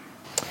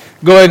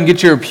Go ahead and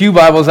get your pew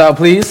Bibles out,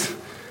 please,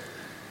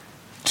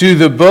 to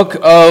the Book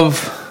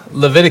of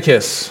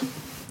Leviticus.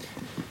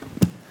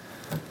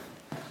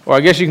 Or I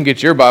guess you can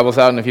get your Bibles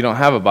out, and if you don't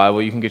have a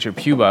Bible, you can get your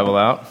pew Bible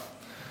out.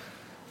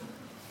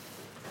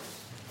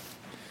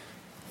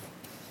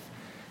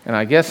 And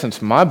I guess since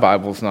my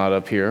Bible's not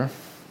up here,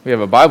 we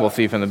have a Bible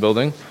thief in the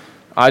building,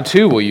 I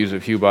too will use a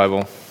pew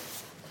Bible.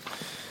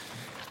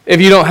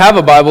 If you don't have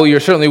a Bible, you're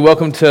certainly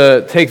welcome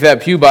to take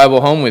that pew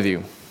Bible home with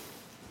you.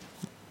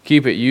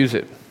 Keep it, use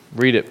it,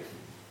 read it.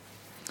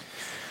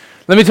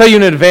 Let me tell you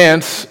in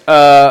advance,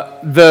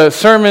 the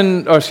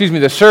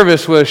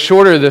service was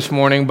shorter this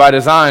morning by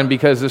design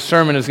because the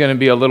sermon is going to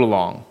be a little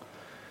long.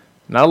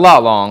 Not a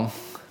lot long,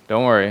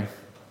 don't worry.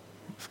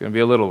 It's going to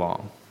be a little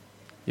long.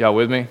 Y'all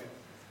with me?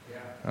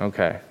 Yeah.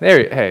 Okay. There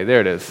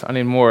it is. I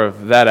need more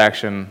of that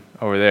action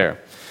over there.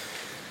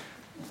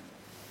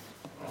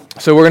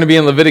 So we're going to be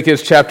in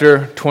Leviticus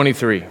chapter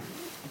 23.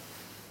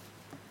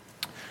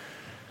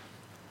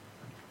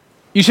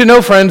 You should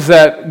know, friends,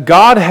 that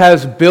God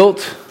has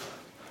built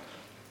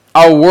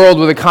our world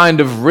with a kind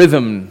of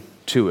rhythm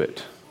to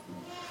it.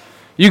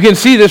 You can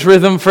see this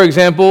rhythm, for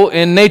example,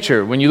 in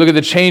nature, when you look at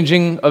the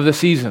changing of the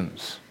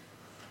seasons.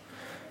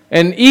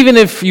 And even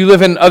if you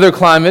live in other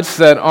climates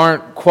that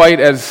aren't quite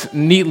as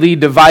neatly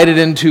divided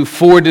into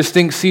 4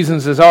 distinct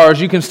seasons as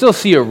ours, you can still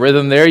see a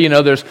rhythm there. You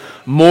know, there's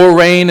more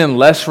rain and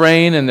less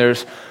rain, and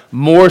there's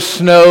more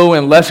snow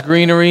and less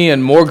greenery,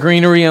 and more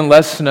greenery and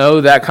less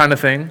snow, that kind of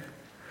thing.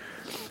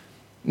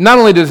 Not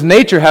only does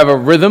nature have a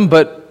rhythm,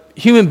 but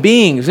human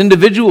beings,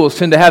 individuals,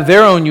 tend to have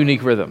their own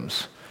unique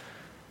rhythms.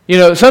 You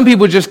know, some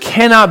people just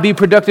cannot be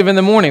productive in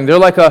the morning. They're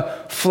like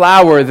a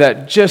flower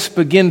that just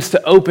begins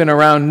to open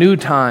around noon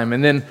time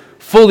and then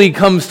fully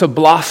comes to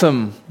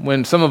blossom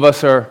when some of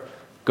us are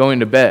going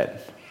to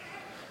bed.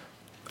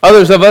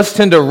 Others of us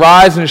tend to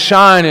rise and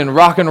shine and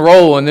rock and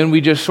roll, and then we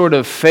just sort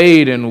of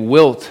fade and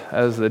wilt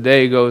as the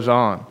day goes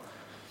on.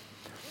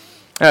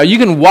 You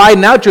can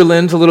widen out your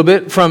lens a little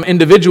bit from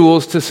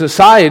individuals to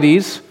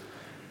societies,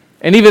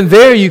 and even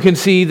there you can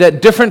see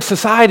that different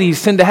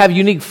societies tend to have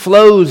unique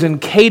flows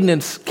and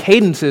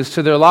cadences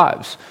to their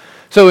lives.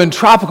 So in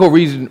tropical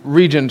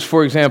regions,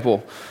 for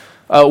example,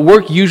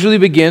 work usually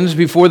begins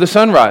before the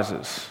sun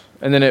rises,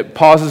 and then it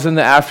pauses in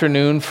the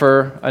afternoon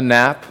for a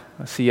nap,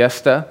 a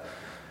siesta,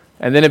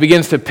 and then it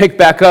begins to pick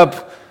back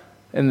up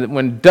and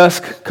when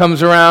dusk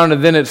comes around,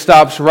 and then it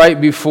stops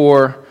right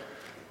before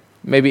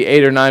maybe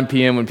 8 or 9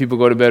 p.m. when people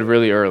go to bed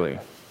really early.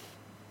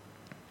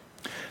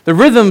 The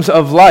rhythms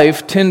of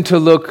life tend to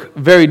look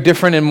very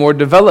different in more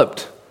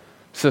developed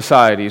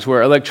societies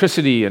where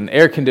electricity and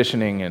air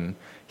conditioning and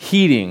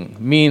heating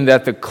mean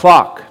that the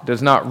clock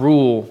does not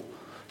rule,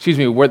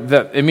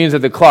 it means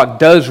that the clock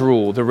does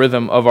rule the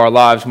rhythm of our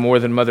lives more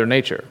than Mother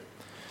Nature.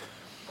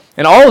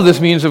 And all of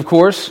this means, of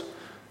course,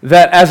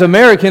 that as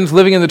Americans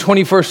living in the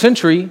 21st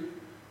century,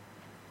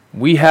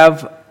 we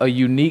have a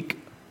unique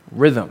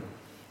rhythm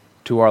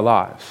to our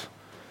lives.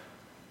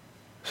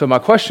 So my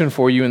question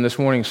for you in this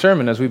morning's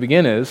sermon as we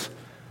begin is,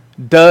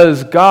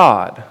 does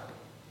God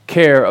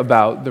care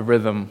about the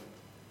rhythm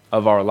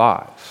of our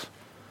lives?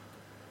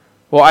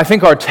 Well, I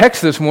think our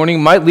text this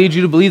morning might lead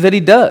you to believe that he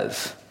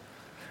does.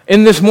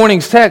 In this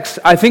morning's text,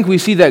 I think we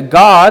see that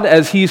God,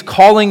 as he's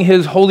calling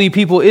his holy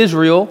people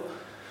Israel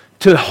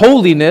to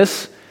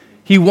holiness,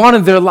 he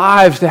wanted their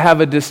lives to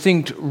have a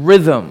distinct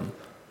rhythm,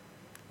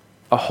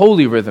 a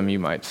holy rhythm, you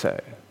might say.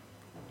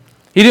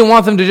 He didn't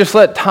want them to just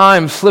let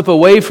time slip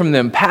away from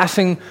them,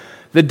 passing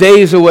the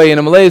days away in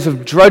a malaise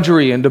of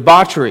drudgery and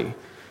debauchery.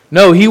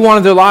 No, he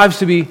wanted their lives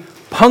to be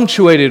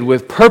punctuated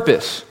with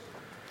purpose.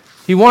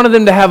 He wanted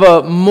them to have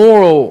a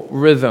moral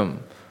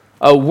rhythm,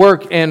 a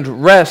work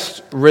and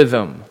rest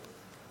rhythm,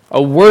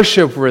 a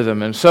worship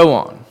rhythm, and so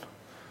on.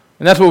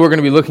 And that's what we're going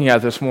to be looking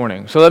at this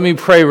morning. So let me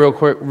pray real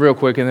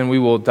quick, and then we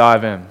will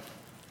dive in.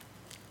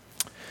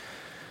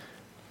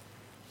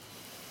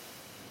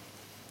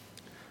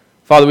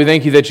 Father, we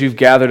thank you that you've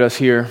gathered us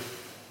here,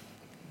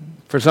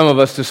 for some of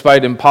us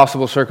despite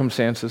impossible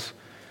circumstances.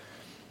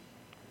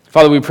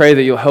 Father, we pray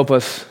that you'll help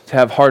us to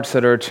have hearts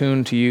that are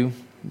attuned to you,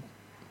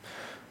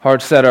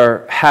 hearts that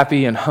are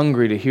happy and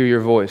hungry to hear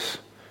your voice.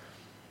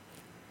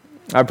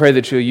 I pray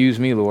that you'll use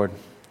me, Lord.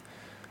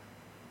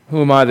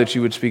 Who am I that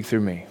you would speak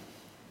through me?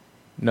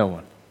 No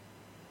one.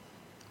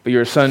 But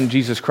your Son,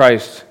 Jesus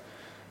Christ,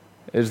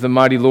 is the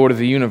mighty Lord of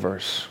the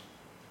universe,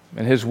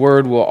 and his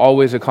word will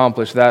always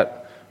accomplish that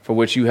for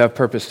which you have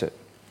purposed it.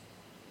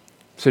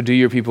 So do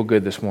your people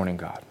good this morning,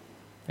 God.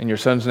 In your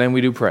Son's name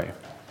we do pray.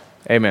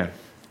 Amen.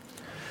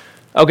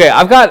 Okay,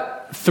 I've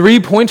got 3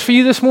 points for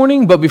you this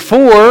morning, but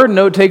before,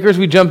 note takers,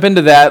 we jump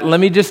into that,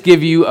 let me just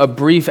give you a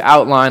brief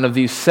outline of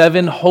these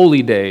 7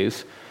 holy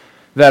days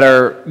that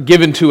are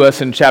given to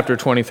us in chapter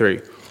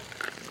 23.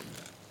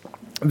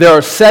 There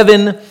are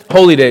 7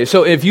 holy days.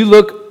 So if you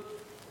look,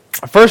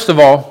 first of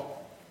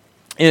all,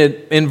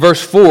 in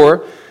verse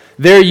 4,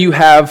 there you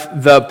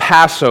have the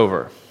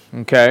Passover.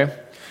 Okay,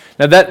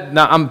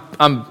 now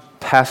I'm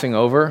passing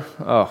over.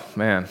 Oh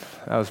man,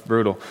 That was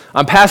brutal.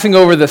 I'm passing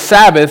over the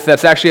Sabbath.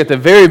 That's actually at the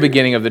very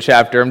beginning of the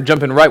chapter. I'm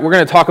jumping right. We're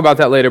going to talk about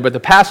that later. But the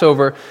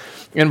Passover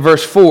in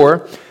verse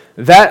 4,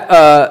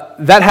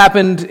 that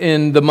happened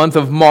in the month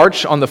of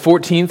March on the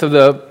 14th of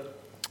the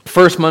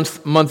first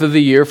month of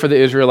the year for the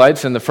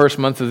Israelites, and the first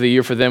month of the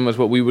year for them was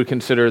what we would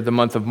consider the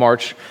month of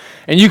March.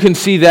 And you can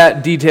see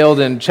that detailed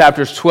in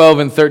chapters 12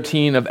 and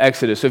 13 of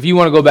Exodus. So if you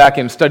want to go back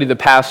and study the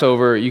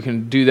Passover, you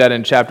can do that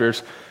in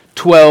chapters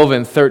 12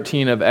 and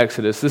 13 of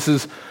Exodus. This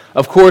is,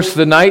 of course,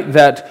 the night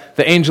that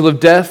the angel of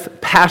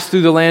death passed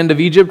through the land of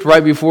Egypt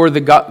right before the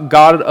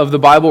God of the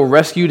Bible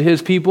rescued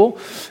his people.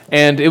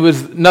 And it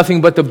was nothing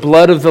but the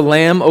blood of the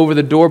lamb over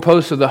the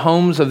doorposts of the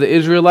homes of the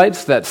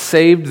Israelites that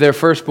saved their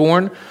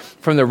firstborn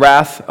from the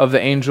wrath of the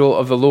angel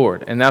of the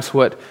Lord. And that's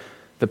what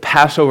the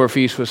Passover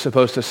feast was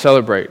supposed to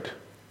celebrate.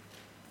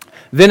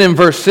 Then in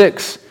verse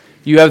 6,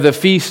 you have the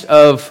Feast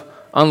of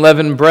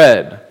Unleavened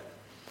Bread.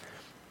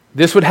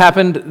 This would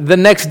happen the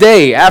next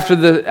day after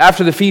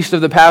the Feast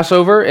of the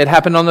Passover. It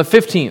happened on the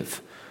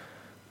 15th,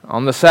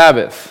 on the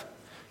Sabbath.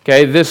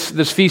 Okay,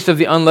 this Feast of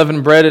the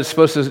Unleavened Bread, it's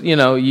supposed to,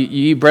 you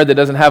eat bread that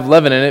doesn't have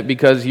leaven in it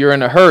because you're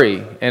in a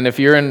hurry. And if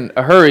you're in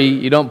a hurry,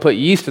 you don't put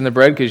yeast in the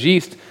bread because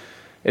yeast,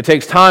 it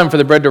takes time for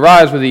the bread to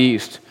rise with the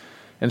yeast.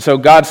 And so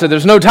God said,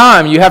 there's no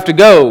time, you have to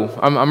go.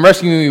 I'm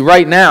rescuing you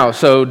right now,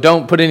 so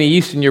don't put any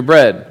yeast in your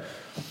bread.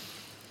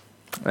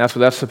 That's what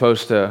that's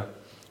supposed to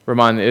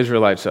remind the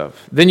Israelites of.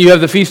 Then you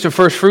have the Feast of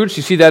First Fruits.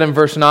 You see that in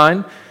verse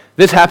 9.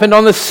 This happened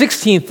on the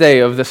 16th day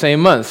of the same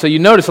month. So you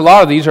notice a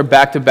lot of these are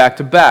back to back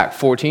to back,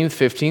 14th,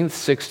 15th,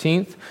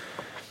 16th.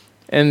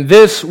 And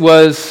this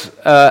was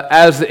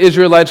as the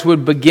Israelites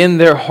would begin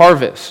their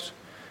harvest.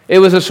 It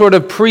was a sort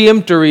of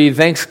preemptory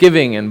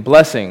thanksgiving and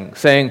blessing,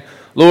 saying,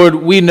 Lord,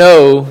 we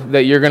know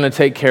that you're going to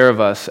take care of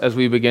us as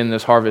we begin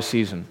this harvest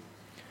season.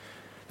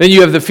 Then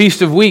you have the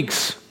Feast of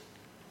Weeks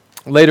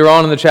later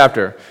on in the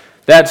chapter.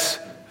 That's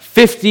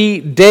 50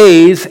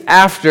 days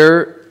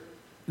after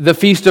the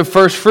Feast of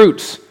First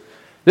Fruits.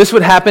 This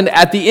would happen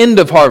at the end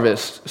of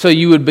harvest. So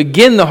you would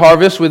begin the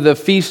harvest with the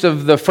Feast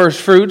of the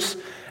First Fruits,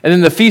 and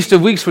then the Feast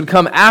of Weeks would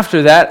come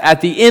after that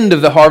at the end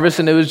of the harvest,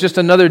 and it was just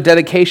another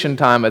dedication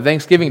time, a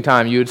Thanksgiving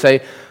time. You would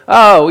say,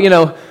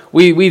 oh,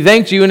 we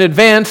thanked you in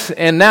advance,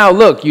 and now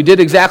look, you did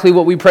exactly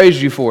what we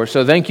praised you for,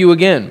 so thank you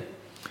again.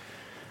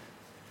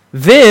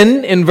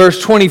 Then, in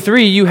verse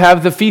 23, you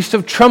have the Feast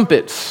of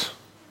Trumpets.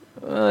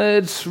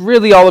 It's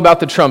really all about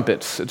the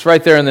trumpets. It's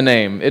right there in the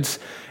name. It's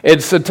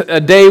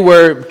a day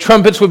where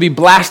trumpets would be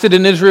blasted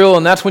in Israel,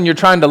 and that's when you're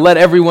trying to let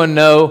everyone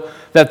know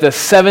that the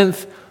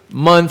seventh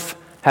month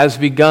has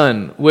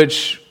begun,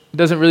 which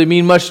doesn't really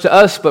mean much to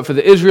us, but for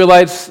the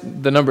Israelites,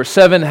 the number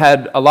 7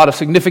 had a lot of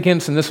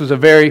significance, and this was a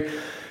very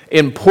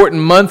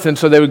important month, and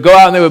so they would go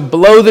out and they would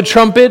blow the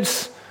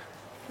trumpets,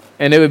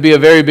 and it would be a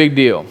very big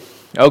deal.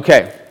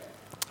 Okay.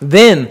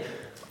 Then,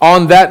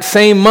 on that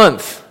same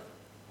month,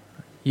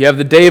 you have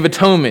the Day of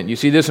Atonement. You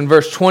see this in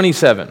verse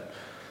 27.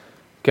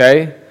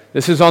 Okay?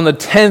 This is on the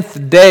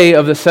 10th day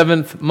of the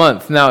 7th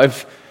month. Now,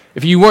 if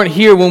you weren't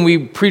here when we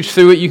preached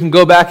through it, you can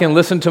go back and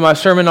listen to my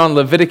sermon on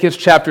Leviticus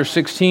chapter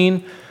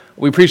 16.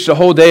 We preached a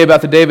whole day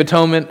about the Day of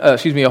Atonement,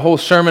 a whole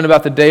sermon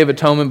about the Day of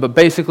Atonement, but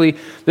basically,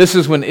 this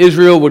is when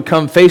Israel would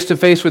come face to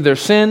face with their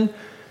sin,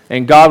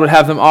 and God would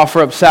have them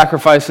offer up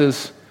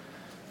sacrifices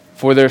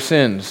for their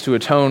sins, to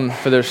atone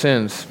for their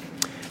sins.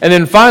 And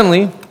then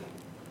finally,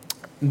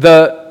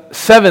 the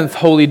 7th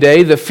holy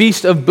day, the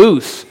Feast of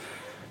Booths.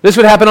 This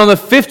would happen on the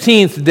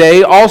 15th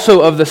day,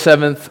 also of the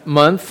 7th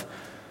month.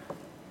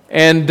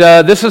 And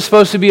this is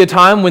supposed to be a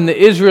time when the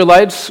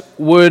Israelites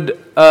would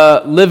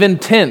live in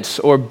tents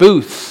or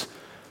booths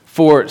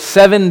for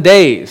 7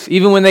 days.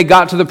 Even when they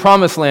got to the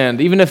Promised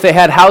Land, even if they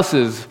had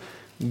houses,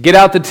 get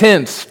out the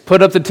tents,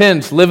 put up the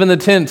tents, live in the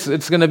tents.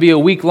 It's going to be a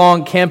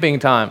week-long camping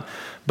time.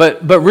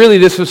 But really,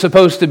 this was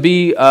supposed to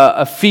be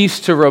a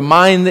feast to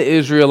remind the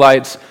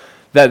Israelites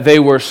that they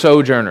were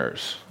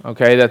sojourners,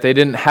 okay, that they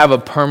didn't have a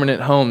permanent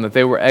home, that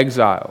they were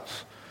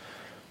exiles.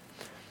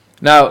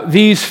 Now,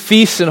 these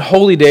feasts and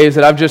holy days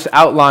that I've just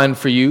outlined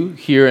for you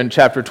here in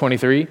chapter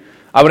 23,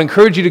 I would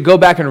encourage you to go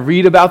back and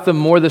read about them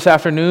more this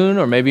afternoon,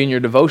 or maybe in your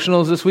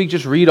devotionals this week.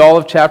 Just read all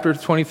of chapter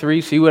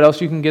 23, see what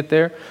else you can get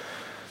there.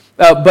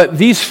 But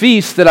these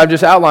feasts that I've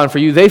just outlined for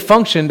you, they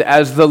functioned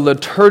as the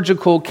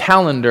liturgical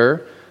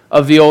calendar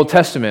of the Old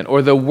Testament,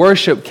 or the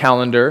worship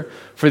calendar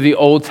for the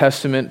Old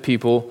Testament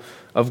people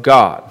of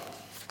God.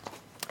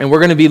 And we're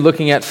going to be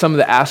looking at some of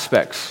the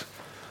aspects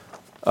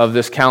of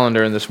this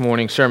calendar in this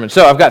morning's sermon.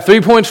 So I've got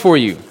 3 points for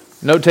you.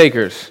 Note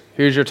takers,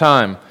 here's your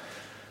time.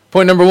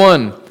 Point number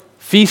 1,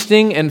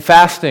 feasting and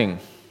fasting.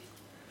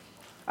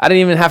 I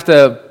didn't even have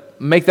to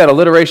make that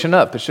alliteration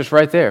up. It's just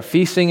right there.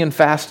 Feasting and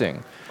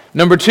fasting.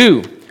 Number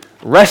 2,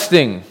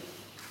 resting.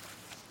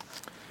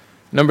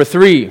 Number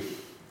 3,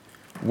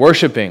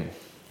 worshiping.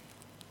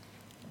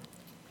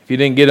 If you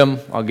didn't get them,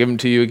 I'll give them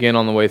to you again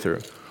on the way through.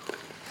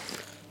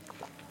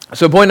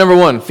 So point number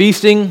 1,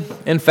 feasting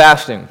and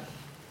fasting.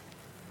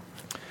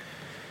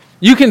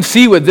 You can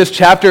see what this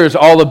chapter is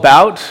all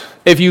about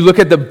if you look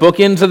at the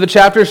bookends of the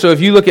chapter. So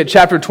if you look at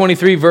chapter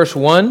 23, verse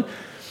 1,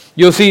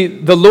 you'll see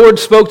the Lord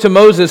spoke to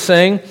Moses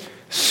saying,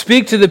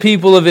 "Speak to the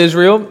people of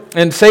Israel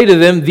and say to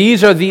them,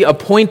 these are the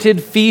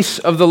appointed feasts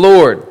of the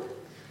Lord."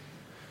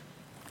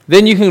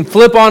 Then you can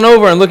flip on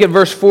over and look at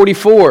verse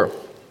 44.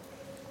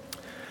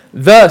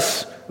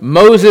 "Thus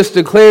Moses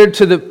declared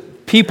to the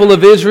people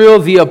of Israel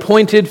the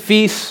appointed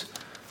feasts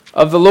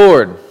of the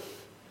Lord."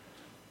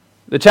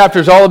 The chapter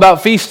is all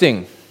about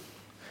feasting.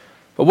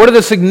 But what is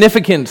the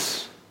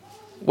significance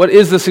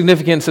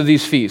of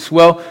these feasts?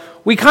 Well,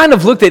 we kind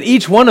of looked at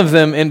each one of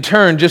them in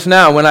turn just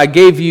now when I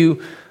gave you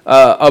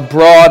a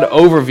broad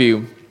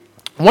overview.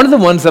 One of the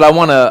ones that I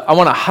want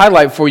to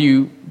highlight for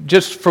you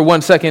just for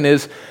 1 second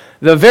is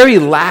the very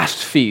last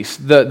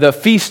feast, the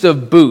Feast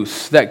of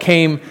Booths that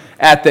came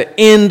at the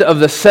end of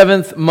the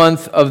 7th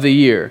month of the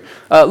year.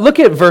 Look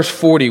at verse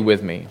 40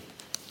 with me.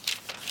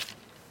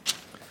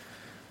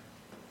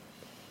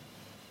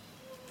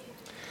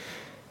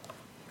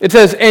 It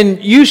says,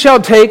 "And you shall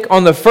take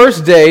on the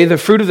first day the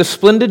fruit of the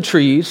splendid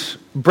trees,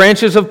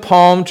 branches of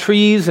palm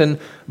trees and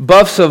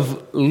buffs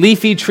of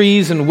leafy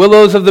trees and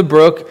willows of the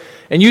brook,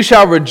 and you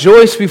shall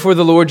rejoice before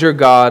the Lord your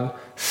God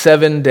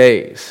 7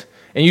 days.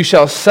 And you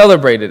shall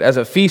celebrate it as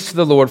a feast to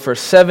the Lord for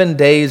 7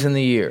 days in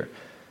the year.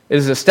 It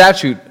is a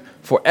statute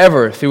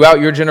forever throughout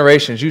your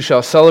generations. You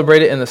shall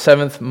celebrate it in the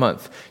 7th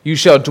month. You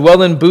shall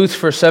dwell in booths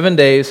for 7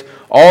 days.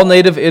 All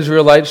native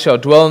Israelites shall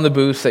dwell in the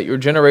booths, that your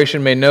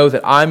generation may know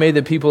that I made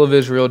the people of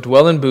Israel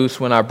dwell in booths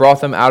when I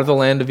brought them out of the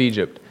land of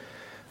Egypt.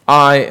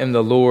 I am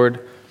the Lord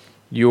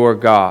your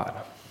God."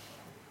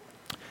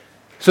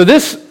 So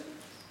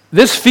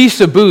this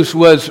Feast of Booths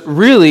was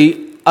really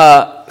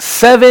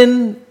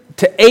 7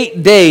 to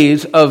 8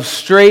 days of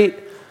straight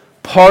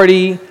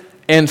party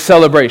and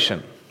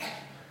celebration.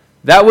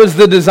 That was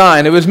the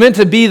design. It was meant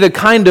to be the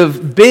kind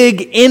of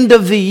big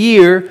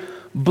end-of-the-year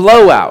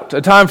blowout,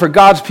 a time for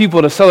God's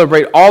people to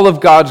celebrate all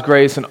of God's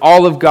grace and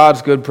all of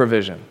God's good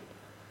provision.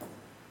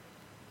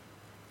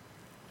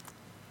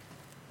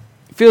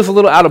 It feels a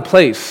little out of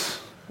place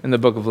in the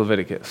book of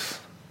Leviticus.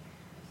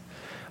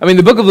 I mean,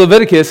 the book of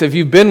Leviticus, if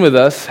you've been with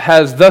us,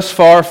 has thus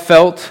far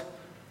felt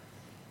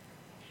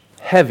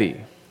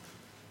heavy,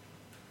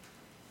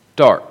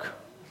 dark,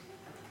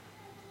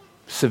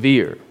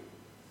 severe.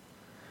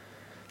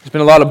 There's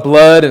been a lot of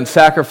blood and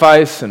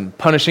sacrifice and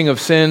punishing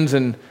of sins,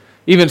 and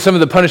even some of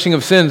the punishing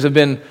of sins have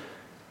been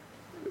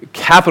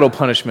capital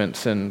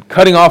punishments and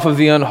cutting off of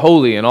the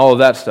unholy and all of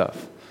that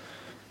stuff.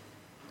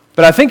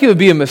 But I think it would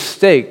be a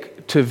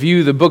mistake to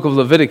view the book of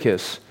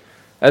Leviticus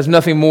as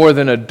nothing more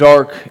than a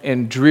dark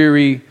and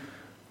dreary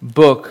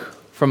book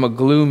from a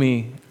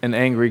gloomy and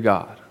angry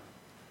God.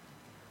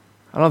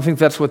 I don't think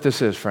that's what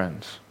this is,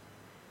 friends.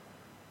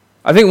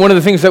 I think one of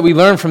the things that we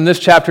learn from this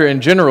chapter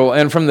in general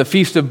and from the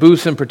Feast of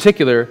Booths in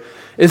particular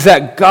is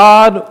that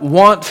God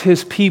wants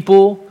his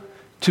people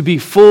to be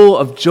full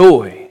of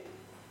joy.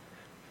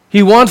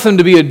 He wants them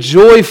to be a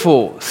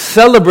joyful,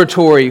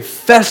 celebratory,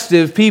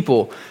 festive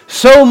people.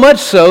 So much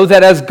so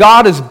that as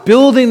God is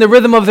building the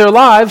rhythm of their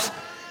lives,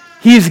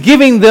 he's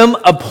giving them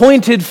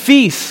appointed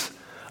feasts,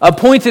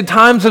 appointed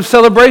times of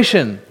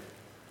celebration.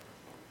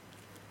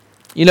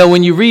 You know,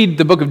 when you read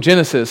the book of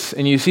Genesis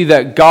and you see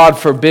that God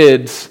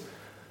forbids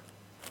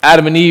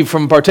Adam and Eve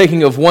from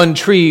partaking of one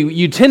tree,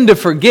 you tend to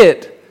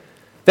forget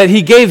that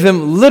he gave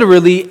them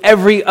literally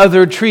every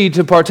other tree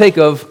to partake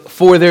of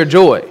for their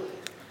joy.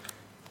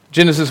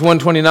 Genesis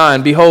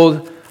 1:29,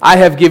 "Behold, I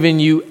have given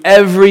you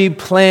every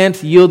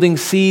plant yielding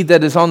seed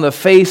that is on the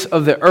face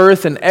of the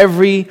earth, and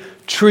every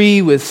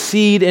tree with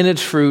seed in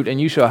its fruit,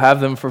 and you shall have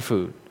them for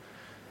food."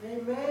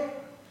 Amen.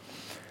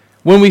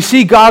 When we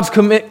see God's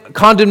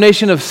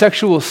condemnation of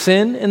sexual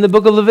sin in the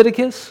book of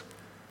Leviticus,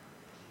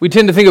 we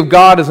tend to think of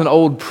God as an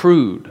old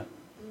prude.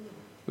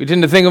 We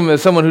tend to think of him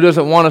as someone who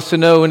doesn't want us to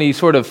know any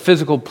sort of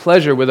physical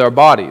pleasure with our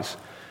bodies.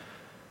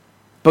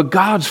 But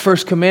God's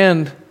first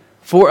command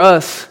for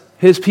us,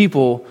 his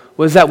people,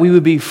 was that we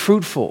would be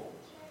fruitful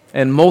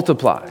and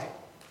multiply.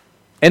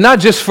 And not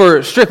just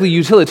for strictly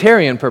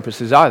utilitarian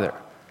purposes either.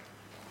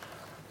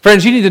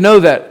 Friends, you need to know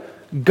that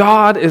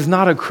God is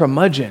not a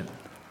curmudgeon.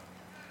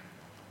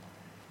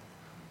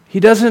 He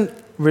doesn't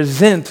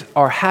resent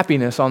our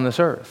happiness on this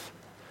earth.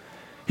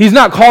 He's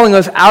not calling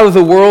us out of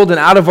the world and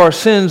out of our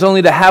sins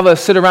only to have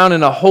us sit around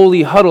in a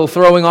holy huddle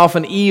throwing off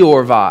an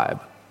Eeyore vibe.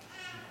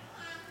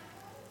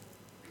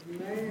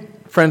 Amen.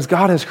 Friends,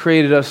 God has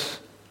created us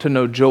to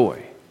know joy.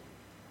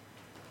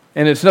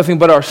 And it's nothing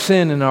but our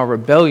sin and our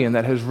rebellion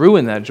that has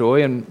ruined that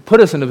joy and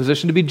put us in a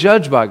position to be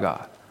judged by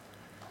God.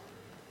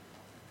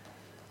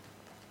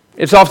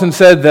 It's often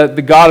said that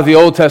the God of the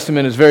Old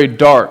Testament is very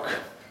dark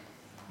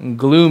and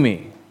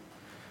gloomy.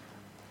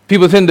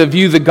 People tend to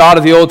view the God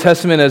of the Old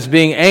Testament as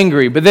being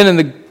angry, but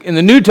then in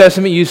the New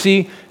Testament you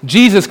see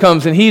Jesus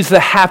comes and he's the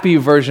happy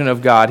version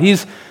of God.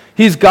 He's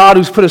God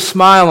who's put a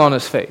smile on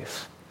his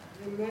face.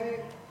 Amen.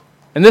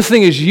 And this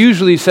thing is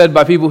usually said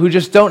by people who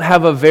just don't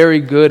have a very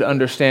good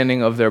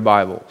understanding of their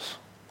Bibles.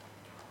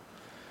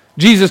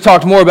 Jesus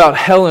talked more about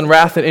hell and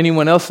wrath than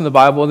anyone else in the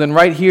Bible. And then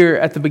right here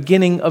at the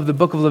beginning of the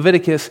book of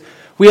Leviticus,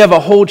 we have a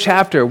whole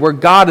chapter where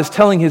God is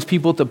telling his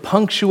people to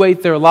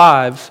punctuate their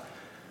lives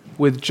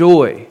with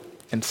joy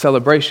and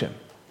celebration.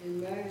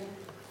 Amen.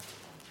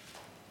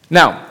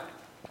 Now,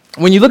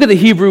 when you look at the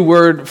Hebrew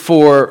word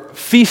for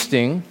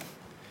feasting,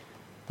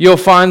 you'll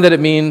find that it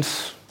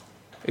means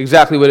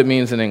exactly what it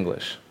means in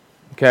English.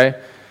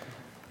 Okay?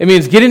 It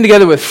means getting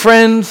together with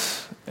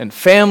friends and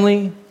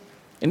family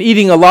and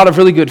eating a lot of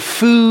really good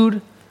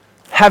food,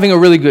 having a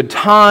really good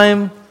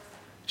time,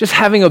 just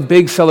having a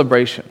big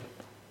celebration.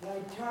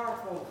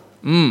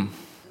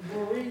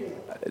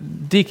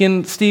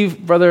 Deacon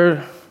Steve,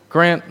 Brother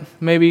Grant,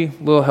 maybe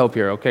a little help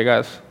here, okay,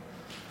 guys?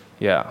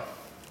 Yeah.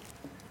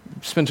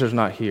 Spencer's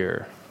not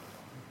here.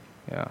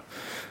 Yeah.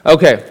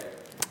 Okay.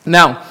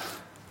 Now,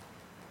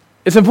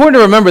 it's important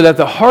to remember that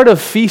the heart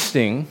of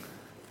feasting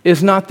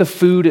is not the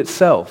food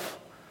itself,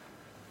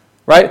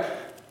 right?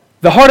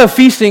 The heart of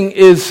feasting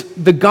is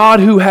the God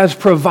who has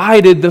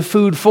provided the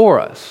food for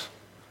us.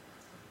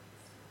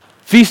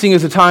 Feasting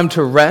is a time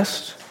to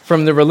rest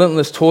from the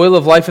relentless toil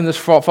of life in this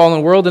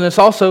fallen world, and it's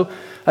also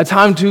a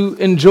time to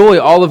enjoy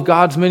all of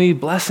God's many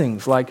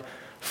blessings like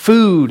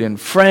food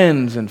and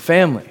friends and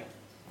family.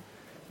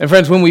 And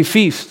friends, when we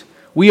feast,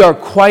 we are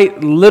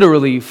quite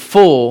literally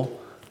full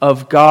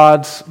of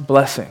God's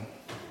blessing.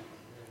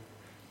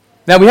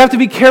 Now, we have to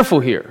be careful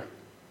here.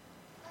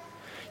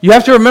 You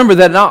have to remember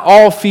that not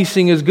all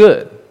feasting is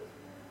good.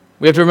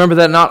 We have to remember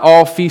that not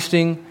all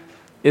feasting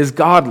is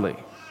godly.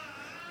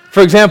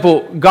 For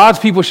example, God's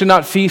people should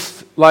not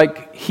feast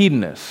like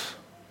hedonists.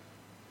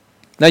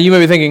 Now, you may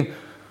be thinking,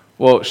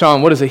 well,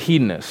 Sean, what is a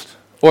hedonist?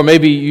 Or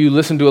maybe you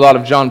listen to a lot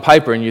of John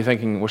Piper and you're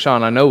thinking, well,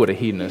 Sean, I know what a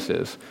hedonist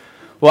is.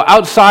 Well,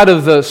 outside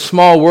of the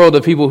small world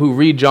of people who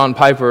read John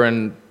Piper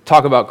and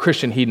talk about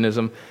Christian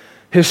hedonism,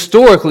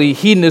 historically,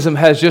 hedonism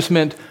has just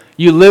meant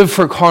you live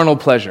for carnal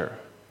pleasure.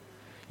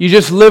 You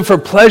just live for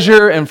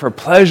pleasure and for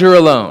pleasure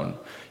alone.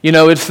 You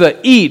know, it's the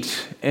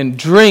eat and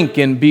drink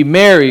and be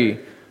merry,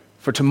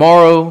 for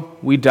tomorrow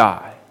we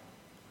die.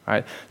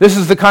 Right? This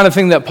is the kind of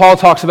thing that Paul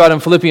talks about in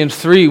Philippians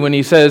 3 when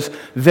he says,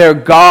 their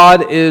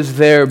God is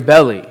their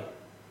belly.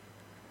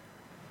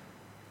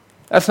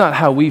 That's not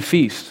how we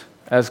feast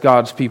as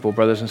God's people,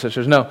 brothers and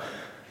sisters. No,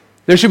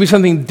 there should be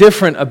something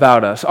different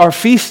about us. Our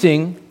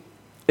feasting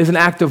is an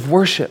act of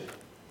worship,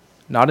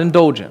 not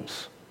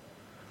indulgence.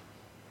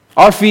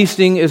 Our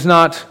feasting is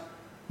not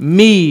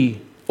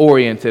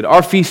me-oriented.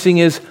 Our feasting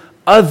is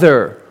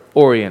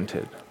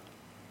other-oriented.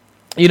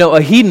 You know,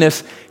 a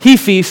hedonist, he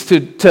feasts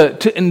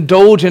to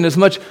indulge in as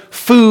much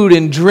food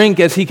and drink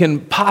as he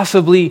can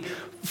possibly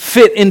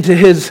fit into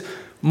his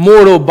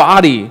mortal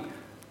body.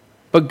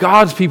 But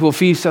God's people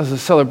feast as a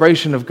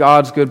celebration of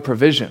God's good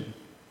provision.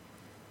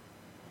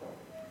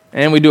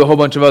 And we do a whole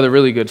bunch of other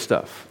really good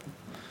stuff.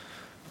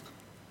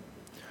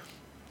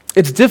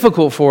 It's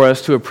difficult for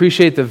us to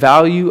appreciate the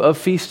value of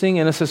feasting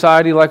in a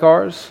society like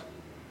ours,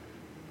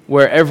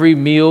 where every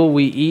meal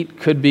we eat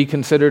could be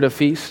considered a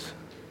feast.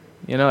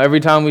 You know, every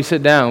time we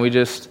sit down, we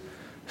just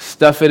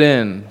stuff it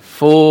in,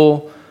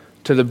 full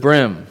to the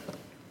brim.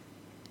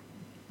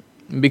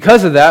 And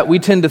because of that, we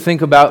tend to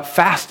think about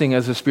fasting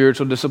as a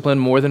spiritual discipline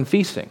more than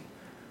feasting.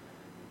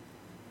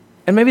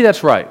 And maybe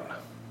that's right.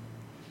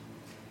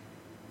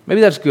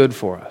 Maybe that's good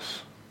for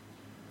us.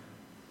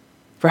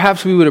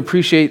 Perhaps we would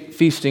appreciate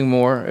feasting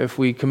more if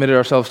we committed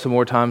ourselves to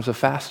more times of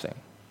fasting.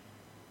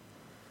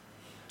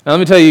 Now, let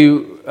me tell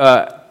you,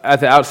 at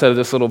the outset of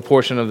this little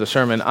portion of the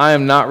sermon, I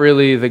am not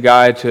really the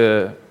guy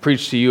to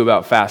preach to you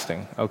about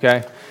fasting,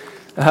 okay?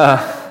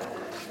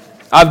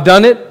 I've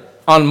done it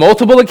on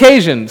multiple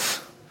occasions,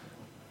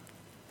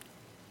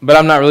 but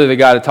I'm not really the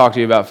guy to talk to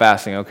you about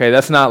fasting, okay?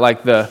 That's not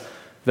like the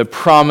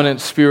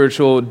prominent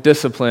spiritual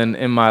discipline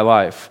in my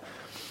life.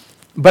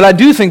 But I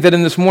do think that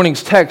in this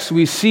morning's text,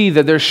 we see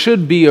that there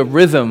should be a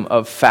rhythm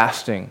of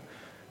fasting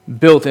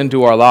built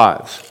into our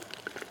lives.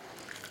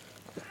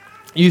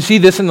 You see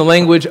this in the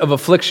language of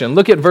affliction.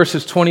 Look at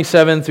verses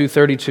 27 through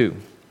 32.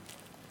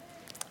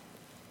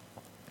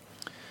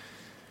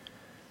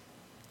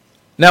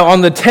 Now,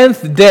 on the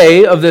 10th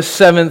day of this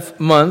 7th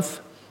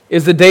month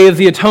is the day of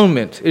the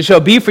atonement. It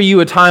shall be for you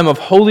a time of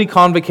holy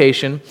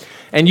convocation,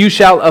 and you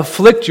shall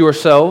afflict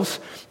yourselves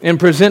and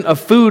present a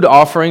food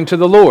offering to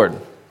the Lord.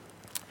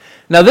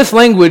 Now, this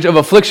language of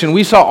affliction,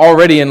 we saw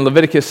already in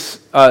Leviticus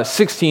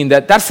 16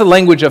 that's the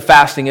language of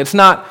fasting. It's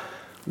not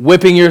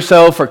whipping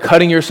yourself or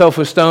cutting yourself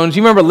with stones.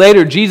 You remember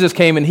later Jesus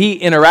came and he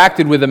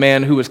interacted with a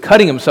man who was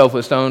cutting himself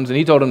with stones, and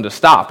he told him to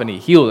stop, and he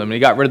healed him, and he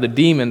got rid of the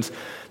demons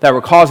that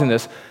were causing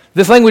this.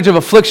 This language of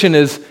affliction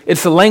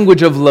it's the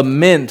language of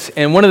lament.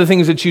 And one of the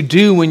things that you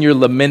do when you're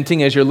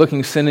lamenting as you're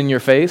looking sin in your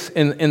face,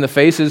 in the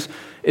face,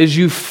 is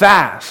you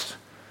fast.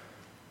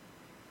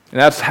 And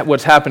that's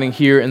what's happening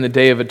here in the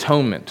Day of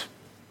Atonement.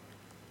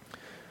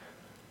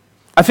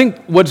 I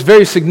think what's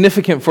very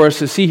significant for us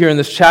to see here in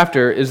this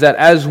chapter is that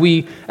as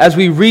we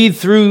read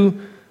through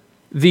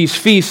these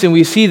feasts and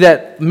we see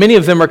that many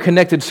of them are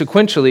connected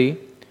sequentially,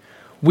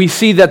 we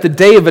see that the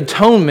Day of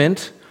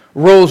Atonement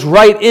rolls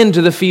right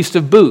into the Feast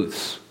of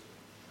Booths.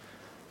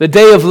 The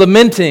day of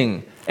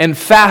lamenting and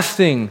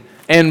fasting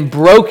and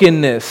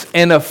brokenness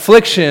and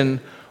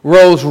affliction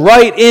rolls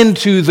right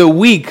into the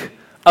week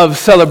of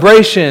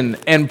celebration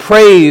and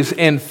praise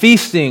and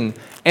feasting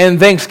and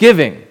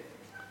thanksgiving.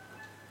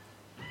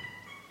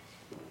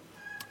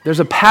 There's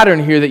a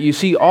pattern here that you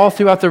see all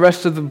throughout the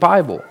rest of the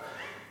Bible.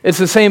 It's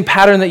the same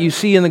pattern that you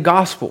see in the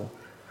gospel.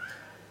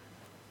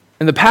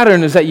 And the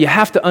pattern is that you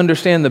have to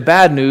understand the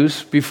bad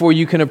news before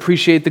you can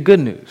appreciate the good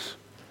news.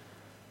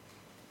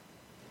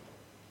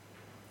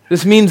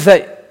 This means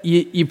that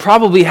you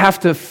probably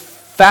have to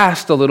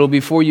fast a little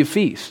before you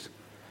feast.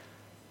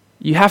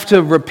 You have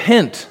to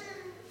repent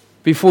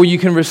before you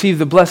can receive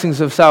the blessings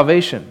of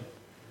salvation.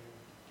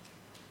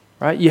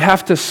 Right? You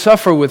have to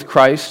suffer with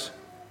Christ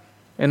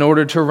in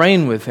order to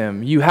reign with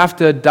him. You have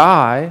to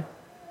die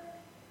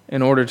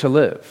in order to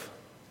live.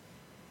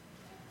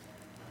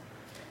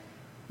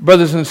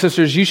 Brothers and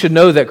sisters, you should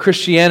know that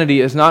Christianity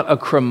is not a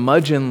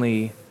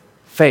curmudgeonly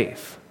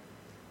faith.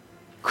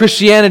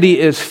 Christianity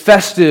is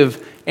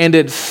festive and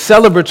it's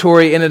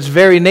celebratory in its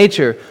very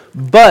nature,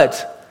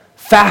 but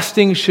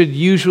fasting should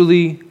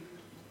usually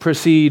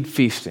precede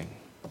feasting.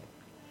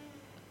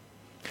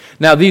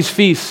 Now, these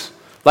feasts,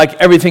 like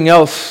everything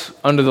else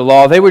under the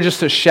law, they were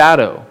just a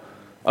shadow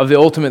of the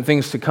ultimate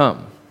things to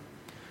come.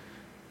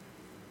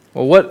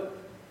 Well, what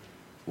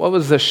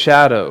was the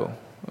shadow?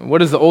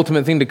 What is the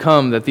ultimate thing to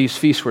come that these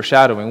feasts were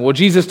shadowing? Well,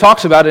 Jesus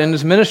talks about it in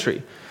his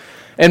ministry.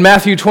 In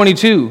Matthew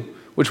 22,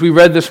 which we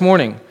read this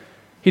morning,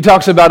 he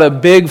talks about a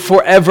big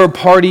forever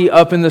party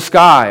up in the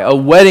sky, a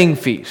wedding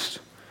feast.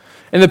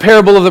 In the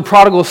parable of the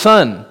prodigal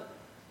son,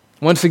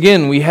 once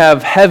again, we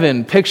have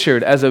heaven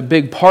pictured as a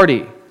big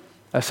party,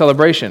 a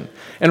celebration.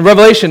 In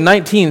Revelation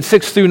 19,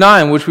 6 through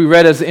 9, which we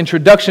read as the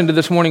introduction to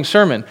this morning's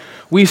sermon,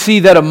 we see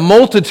that a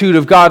multitude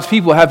of God's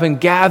people have been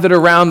gathered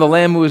around the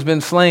Lamb who has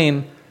been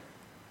slain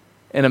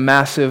in a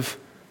massive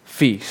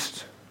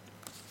feast.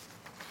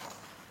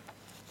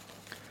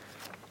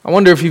 I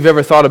wonder if you've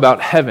ever thought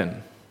about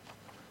heaven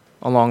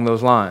along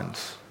those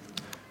lines.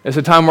 It's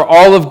a time where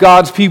all of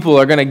God's people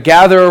are going to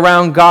gather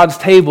around God's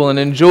table and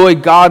enjoy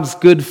God's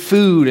good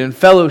food and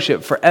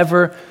fellowship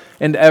forever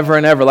and ever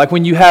and ever. Like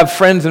when you have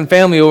friends and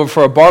family over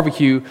for a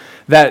barbecue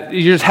that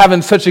you're just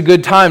having such a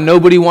good time,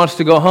 nobody wants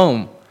to go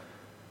home.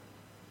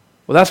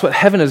 Well, that's what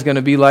heaven is going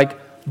to be like,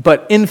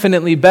 but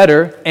infinitely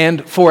better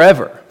and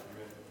forever.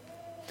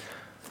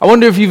 I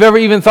wonder if you've ever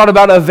even thought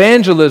about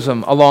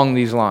evangelism along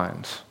these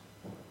lines.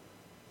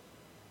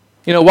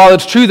 You know, while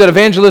it's true that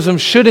evangelism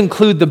should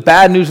include the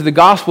bad news of the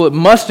gospel, it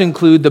must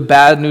include the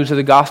bad news of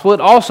the gospel.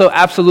 It also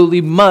absolutely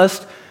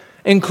must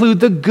include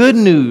the good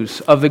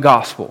news of the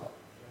gospel.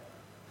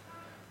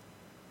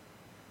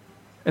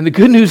 And the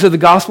good news of the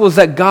gospel is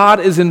that God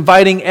is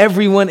inviting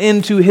everyone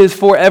into his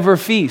forever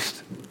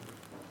feast.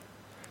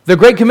 The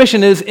Great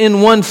Commission is,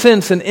 in one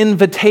sense, an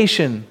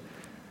invitation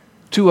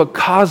to a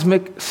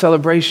cosmic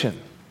celebration.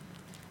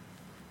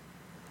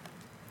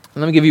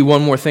 And let me give you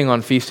one more thing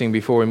on feasting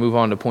before we move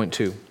on to point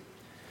 2.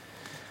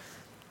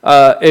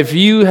 If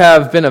you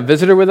have been a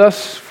visitor with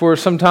us for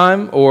some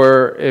time,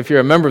 or if you're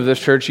a member of this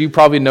church, you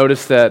probably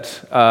noticed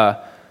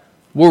that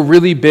we're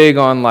really big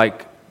on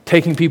like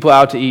taking people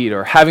out to eat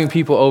or having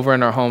people over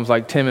in our homes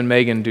like Tim and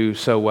Megan do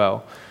so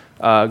well,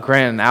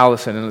 Grant and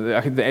Allison,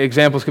 and the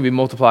examples can be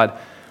multiplied.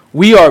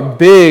 We are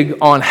big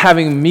on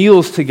having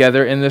meals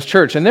together in this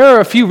church, and there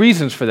are a few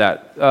reasons for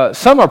that.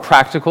 Some are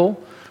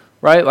practical,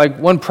 right? Like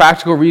one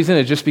practical reason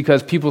is just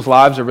because people's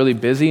lives are really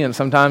busy and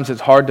sometimes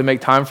it's hard to make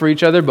time for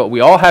each other, but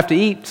we all have to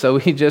eat, so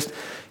we just,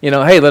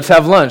 hey, let's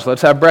have lunch,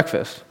 let's have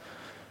breakfast.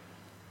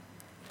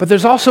 But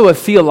there's also a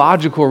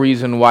theological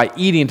reason why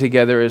eating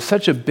together is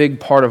such a big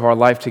part of our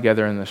life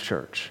together in this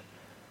church.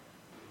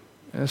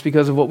 And it's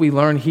because of what we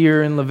learn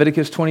here in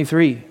Leviticus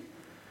 23,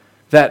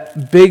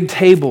 that big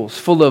tables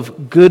full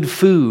of good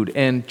food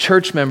and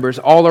church members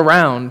all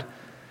around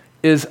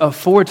is a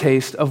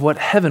foretaste of what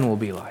heaven will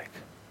be like.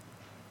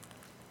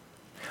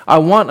 I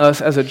want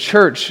us as a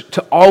church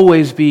to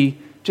always be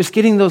just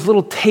getting those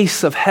little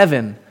tastes of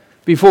heaven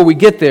before we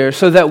get there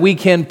so that we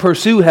can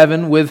pursue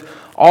heaven with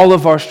all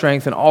of our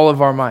strength and all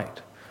of our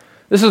might.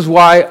 This is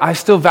why I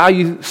still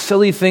value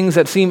silly things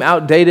that seem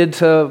outdated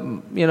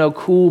to,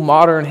 cool,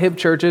 modern, hip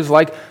churches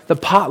like the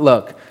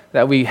potluck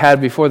that we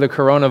had before the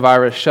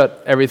coronavirus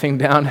shut everything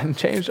down and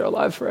changed our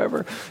lives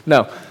forever.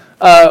 No,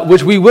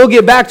 which we will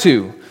get back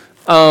to.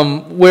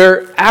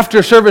 Where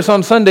after service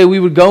on Sunday, we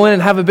would go in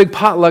and have a big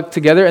potluck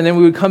together, and then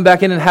we would come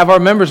back in and have our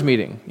members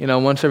meeting,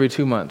 once every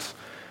 2 months.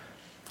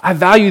 I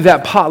value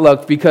that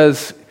potluck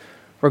because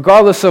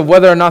regardless of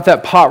whether or not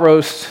that pot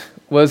roast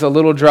was a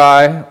little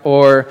dry,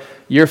 or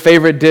your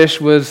favorite dish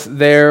was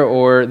there,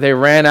 or they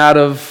ran out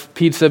of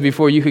pizza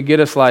before you could get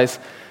a slice,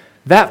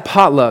 that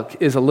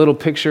potluck is a little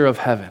picture of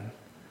heaven.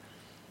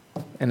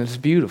 And it's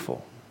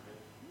beautiful.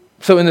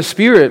 So in the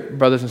spirit,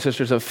 brothers and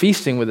sisters, of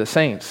feasting with the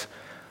saints,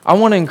 I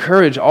want to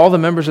encourage all the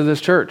members of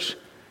this church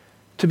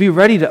to be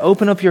ready to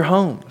open up your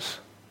homes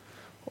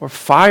or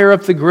fire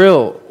up the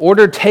grill,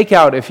 order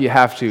takeout if you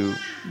have to,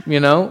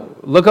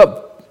 look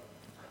up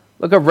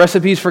Look up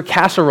recipes for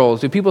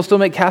casseroles. Do people still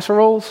make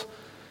casseroles?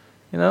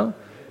 You know?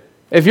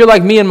 If you're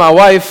like me and my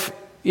wife,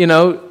 you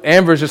know,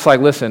 Amber's just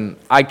like, listen,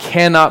 I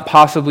cannot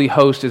possibly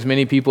host as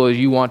many people as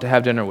you want to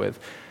have dinner with.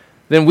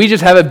 Then we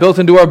just have it built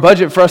into our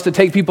budget for us to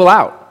take people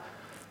out.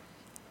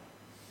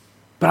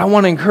 But I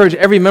want to encourage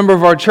every member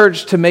of our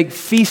church to make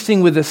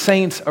feasting with the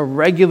saints a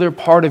regular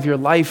part of your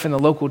life in the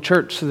local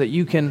church so that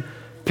you can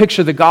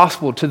picture the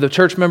gospel to the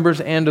church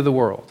members and to the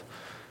world.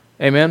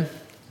 Amen?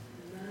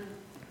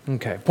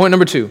 Okay, point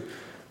number 2,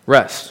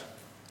 rest.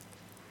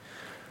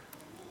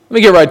 Let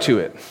me get right to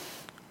it.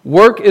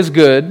 Work is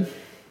good.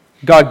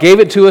 God gave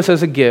it to us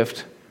as a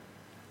gift.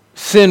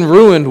 Sin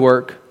ruined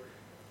work,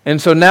 and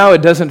so now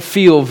it doesn't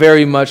feel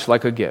very much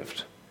like a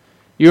gift.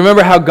 You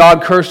remember how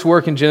God cursed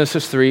work in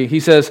Genesis 3? He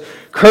says,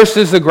 "Cursed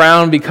is the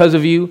ground because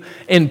of you.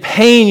 In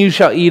pain you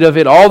shall eat of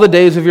it all the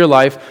days of your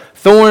life.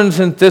 Thorns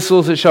and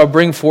thistles it shall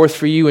bring forth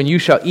for you, and you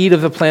shall eat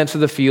of the plants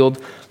of the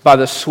field. By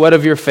the sweat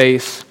of your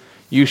face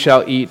you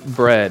shall eat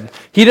bread."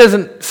 He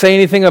doesn't say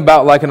anything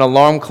about like an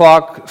alarm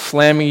clock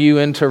slamming you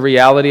into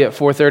reality at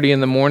 4:30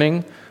 in the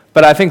morning,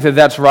 but I think that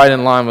that's right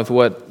in line with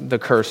what the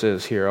curse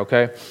is here,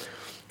 okay?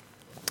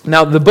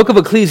 Now, the book of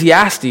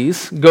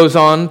Ecclesiastes goes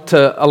on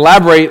to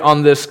elaborate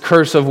on this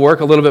curse of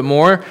work a little bit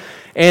more,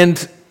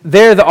 and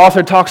there the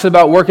author talks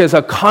about work as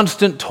a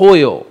constant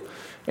toil,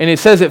 and it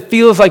says it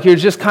feels like you're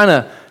just kind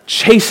of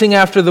chasing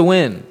after the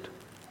wind.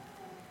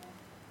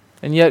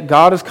 And yet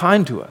God is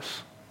kind to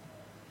us.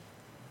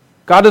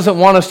 God doesn't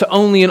want us to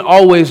only and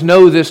always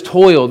know this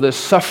toil, this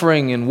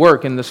suffering and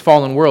work in this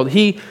fallen world.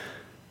 He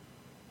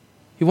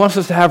wants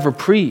us to have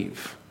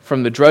reprieve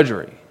from the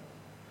drudgery.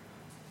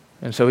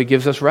 And so he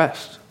gives us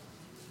rest.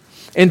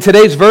 In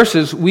today's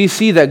verses, we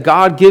see that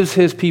God gives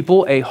his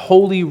people a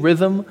holy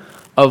rhythm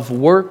of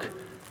work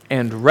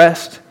and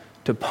rest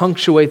to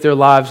punctuate their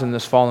lives in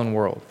this fallen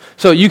world.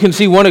 So you can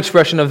see one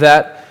expression of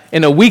that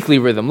in a weekly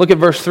rhythm. Look at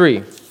verse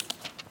 3.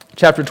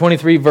 Chapter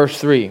 23, verse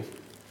 3.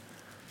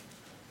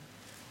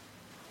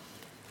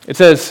 It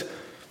says,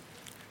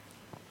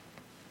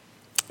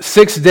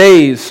 6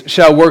 days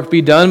shall work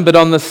be done, but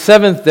on the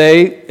 7th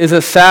day is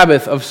a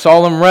Sabbath of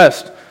solemn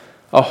rest,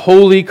 a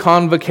holy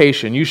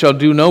convocation. You shall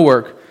do no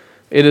work.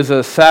 It is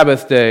a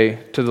Sabbath day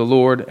to the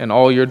Lord in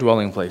all your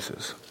dwelling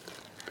places.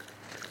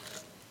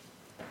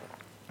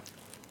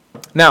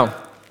 Now,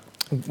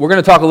 we're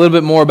going to talk a little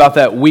bit more about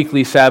that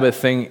weekly Sabbath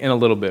thing in a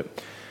little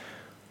bit.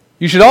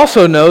 You should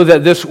also know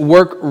that this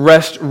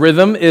work-rest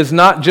rhythm is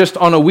not just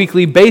on a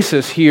weekly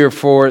basis here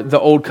for the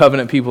Old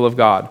Covenant people of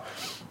God.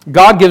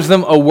 God gives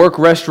them a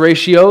work-rest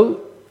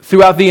ratio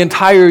throughout the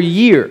entire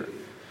year.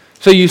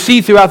 So you see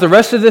throughout the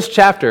rest of this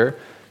chapter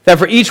that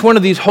for each one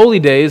of these holy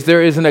days,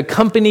 there is an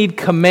accompanied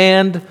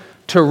command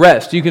to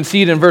rest. You can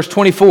see it in verse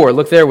 24.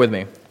 Look there with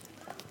me.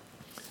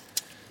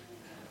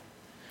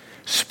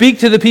 "Speak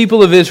to the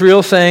people of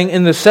Israel, saying,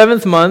 in the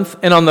 7th month,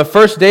 and on the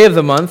 1st day of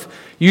the month,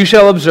 you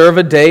shall observe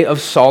a day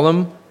of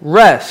solemn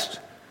rest."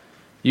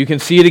 You can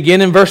see it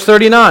again in verse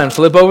 39.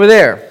 Flip over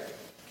there.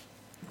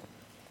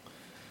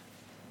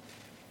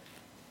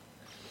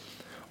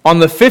 "On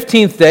the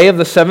 15th day of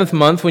the 7th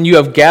month, when you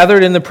have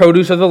gathered in the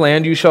produce of the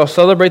land, you shall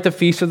celebrate the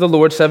feast of the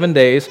Lord 7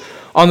 days.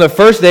 On the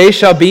 1st day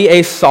shall be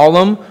a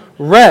solemn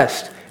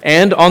rest,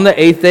 and on the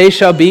 8th day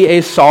shall be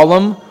a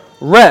solemn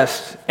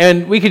rest."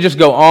 And we could just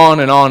go on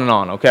and on and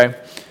on, okay?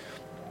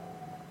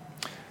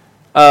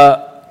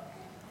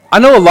 I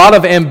know a lot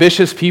of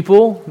ambitious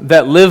people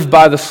that live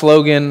by the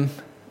slogan,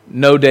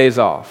 "no days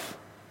off."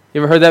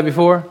 You ever heard that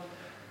before?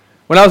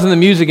 When I was in the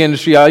music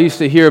industry, I used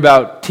to hear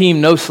about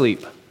Team No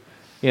Sleep.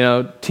 You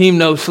know, Team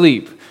No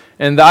Sleep.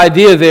 And the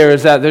idea there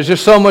is that there's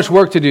just so much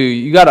work to do.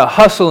 You got to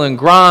hustle and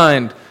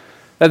grind,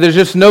 that there's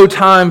just no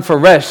time for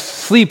rest.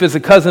 Sleep is a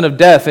cousin of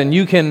death, and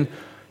you can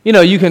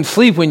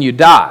sleep when you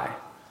die.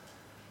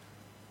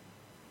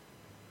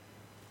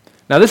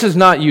 Now, this is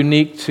not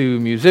unique to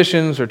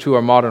musicians or to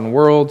our modern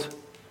world.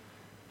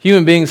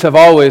 Human beings have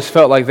always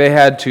felt like they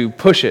had to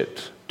push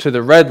it to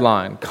the red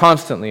line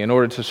constantly in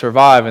order to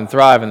survive and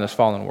thrive in this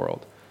fallen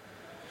world.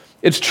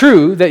 It's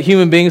true that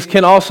human beings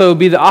can also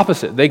be the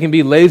opposite. They can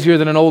be lazier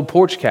than an old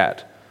porch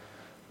cat.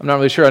 I'm not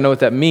really sure I know what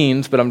that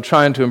means, but I'm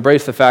trying to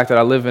embrace the fact that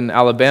I live in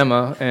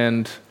Alabama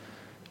and,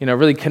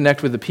 really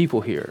connect with the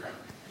people here.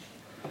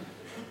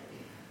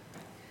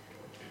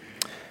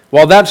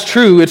 While that's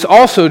true, it's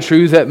also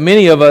true that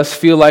many of us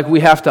feel like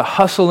we have to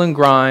hustle and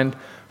grind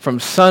from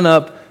sun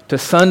up to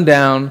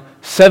sundown,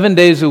 7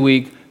 days a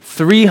week,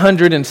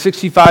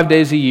 365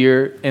 days a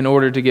year in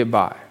order to get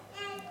by.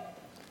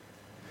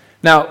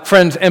 Now,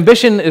 friends,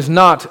 ambition is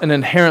not an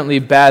inherently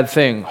bad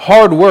thing.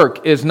 Hard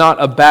work is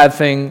not a bad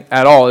thing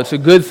at all. It's a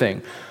good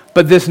thing.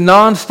 But this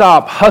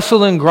nonstop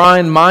hustle and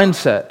grind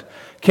mindset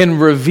can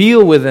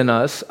reveal within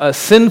us a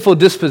sinful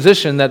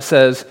disposition that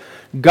says,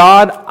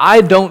 "God,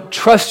 I don't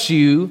trust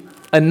you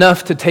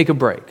enough to take a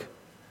break.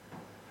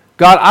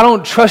 God, I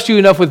don't trust you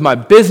enough with my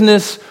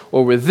business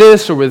or with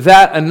this or with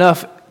that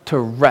enough to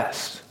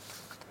rest,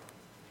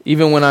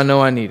 even when I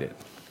know I need it."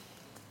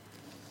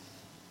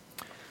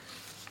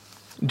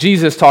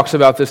 Jesus talks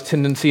about this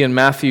tendency in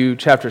Matthew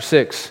chapter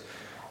 6.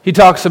 He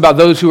talks about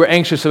those who are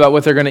anxious about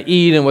what they're going to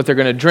eat and what they're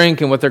going to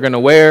drink and what they're going to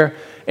wear.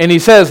 And he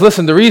says,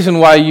 listen, the reason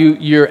why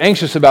you're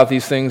anxious about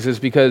these things is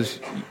because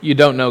you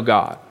don't know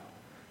God.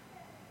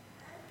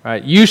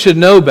 Right? You should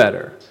know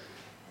better.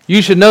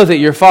 You should know that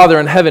your Father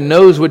in heaven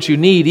knows what you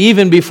need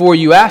even before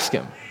you ask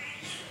Him.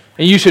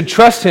 And you should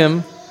trust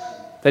Him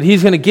that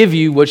He's going to give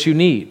you what you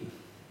need.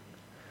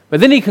 But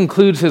then he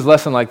concludes his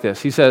lesson like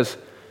this. He says,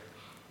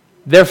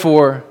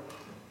 therefore,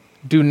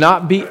 do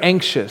not be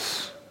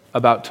anxious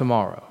about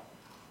tomorrow.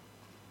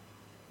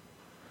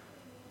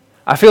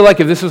 I feel like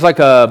if this was like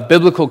a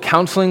biblical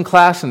counseling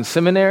class in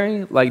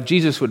seminary, like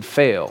Jesus would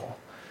fail.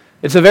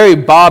 It's a very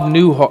Bob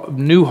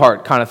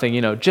Newhart kind of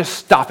thing, just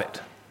stop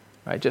it.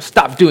 Right? Just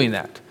stop doing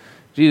that.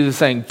 Jesus is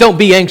saying, don't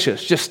be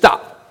anxious, just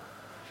stop.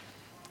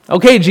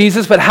 Okay,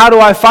 Jesus, but how do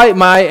I fight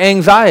my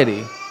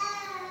anxiety?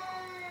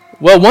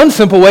 Well, one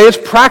simple way is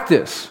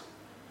practice.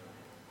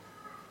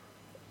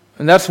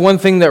 And that's one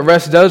thing that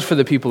rest does for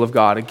the people of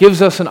God. It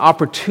gives us an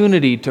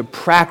opportunity to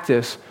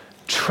practice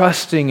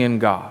trusting in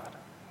God.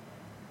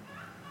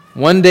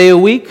 One day a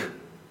week,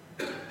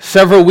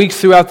 several weeks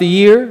throughout the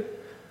year,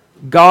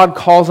 God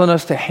calls on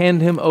us to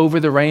hand Him over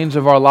the reins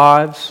of our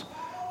lives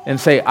and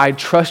say, I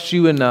trust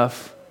you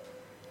enough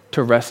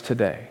to rest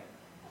today.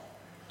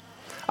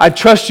 I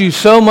trust you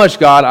so much,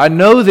 God. I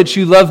know that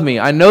you love me.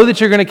 I know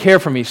that you're going to care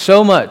for me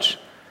so much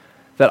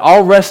that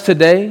I'll rest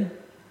today,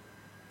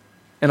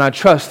 and I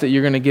trust that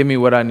you're going to give me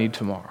what I need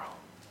tomorrow.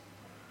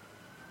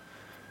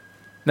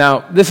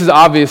 Now, this is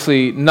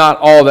obviously not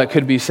all that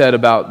could be said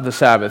about the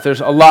Sabbath.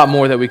 There's a lot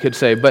more that we could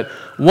say, but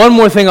one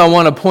more thing I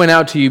want to point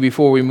out to you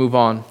before we move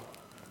on.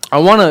 I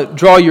want to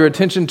draw your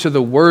attention to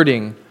the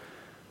wording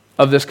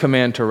of this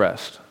command to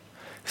rest.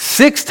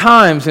 6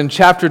 times in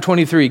chapter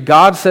 23,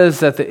 God says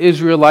that the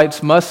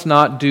Israelites must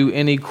not do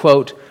any,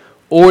 quote,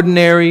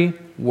 ordinary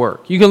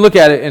work. You can look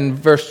at it in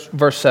verse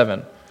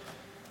 7.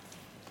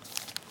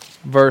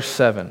 Verse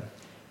 7.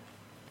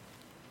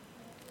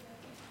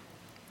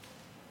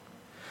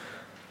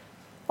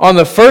 On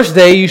the first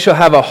day you shall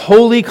have a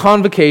holy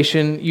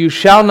convocation. You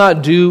shall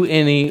not do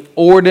any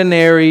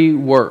ordinary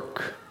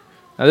work.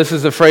 Now this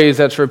is a phrase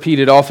that's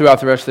repeated all throughout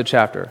the rest of the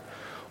chapter.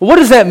 Well, what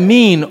does that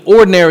mean,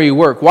 ordinary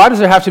work? Why does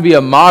there have to be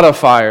a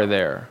modifier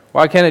there?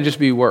 Why can't it just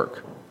be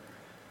work?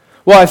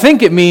 Well, I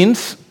think it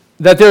means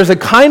that there's a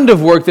kind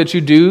of work that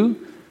you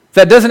do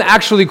that doesn't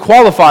actually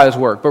qualify as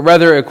work, but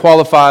rather it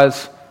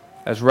qualifies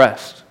as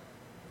rest.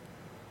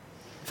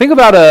 Think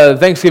about a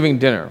Thanksgiving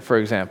dinner, for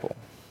example.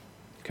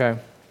 Okay?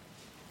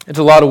 It's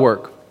a lot of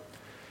work.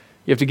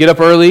 You have to get up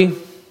early,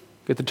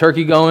 get the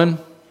turkey going,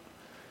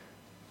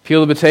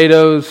 peel the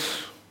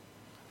potatoes,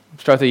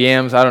 start the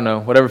yams, I don't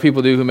know, whatever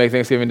people do who make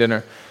Thanksgiving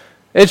dinner.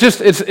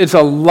 It's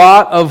a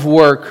lot of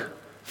work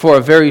for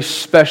a very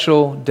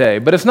special day.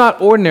 But it's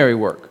not ordinary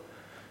work.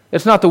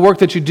 It's not the work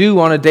that you do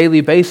on a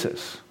daily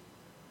basis.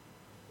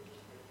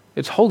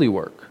 It's holy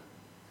work.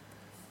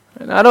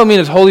 And I don't mean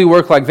it's holy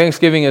work like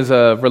Thanksgiving is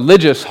a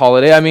religious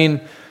holiday. I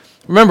mean,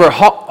 remember,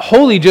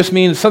 holy just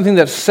means something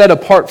that's set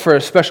apart for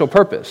a special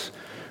purpose,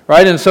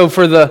 right? And so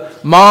for the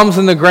moms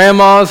and the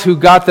grandmas who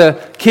got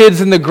the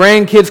kids and the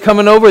grandkids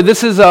coming over,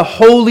 this is a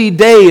holy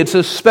day. It's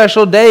a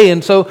special day.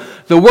 And so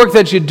the work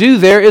that you do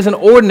there isn't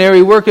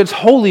ordinary work. It's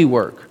holy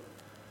work.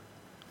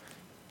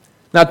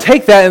 Now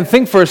take that and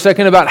think for a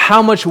second about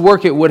how much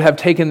work it would have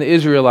taken the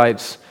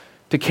Israelites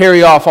to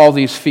carry off all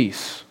these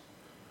feasts.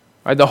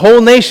 Right? The whole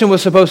nation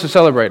was supposed to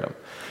celebrate them.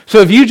 So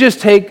if you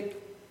just take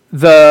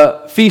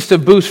the Feast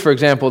of Booths, for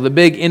example, the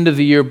big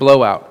end-of-the-year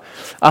blowout,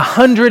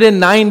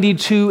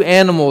 192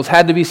 animals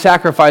had to be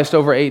sacrificed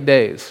over 8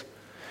 days.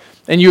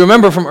 And you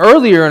remember from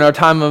earlier in our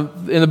time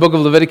in the Book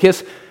of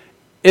Leviticus,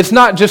 it's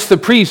not just the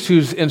priest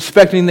who's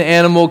inspecting the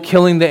animal,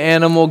 killing the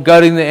animal,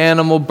 gutting the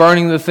animal,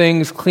 burning the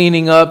things,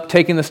 cleaning up,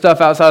 taking the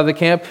stuff outside of the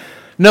camp.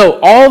 No,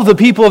 all of the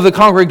people of the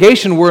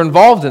congregation were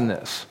involved in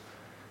this.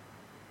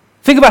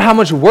 Think about how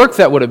much work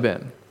that would have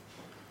been.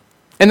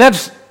 And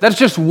that's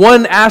just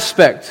one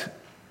aspect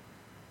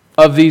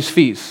of these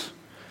feasts.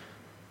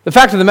 The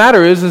fact of the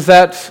matter is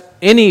that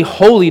any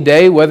holy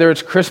day, whether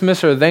it's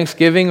Christmas or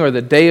Thanksgiving or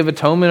the Day of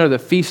Atonement or the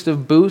Feast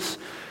of Booths,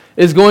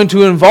 is going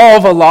to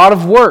involve a lot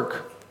of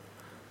work.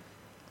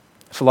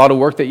 It's a lot of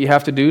work that you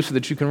have to do so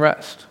that you can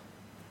rest.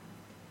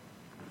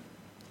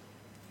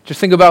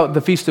 Just think about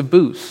the Feast of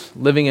Booths,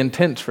 living in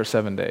tents for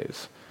 7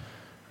 days.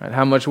 Right?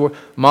 How much work?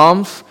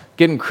 Moms,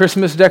 getting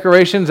Christmas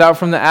decorations out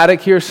from the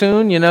attic here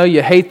soon.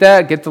 You hate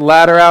that. Get the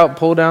ladder out,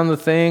 pull down the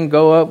thing,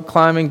 go up,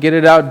 climbing, get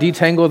it out,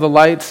 detangle the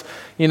lights.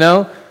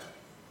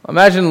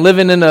 Imagine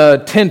living in a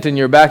tent in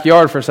your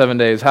backyard for 7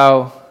 days,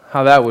 how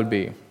that would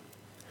be.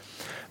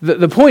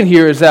 The point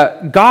here is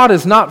that God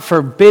is not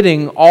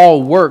forbidding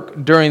all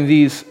work during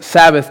these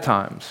Sabbath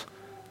times.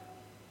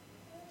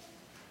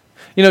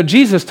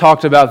 Jesus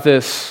talked about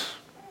this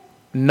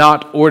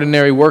not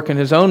ordinary work in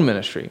his own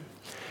ministry.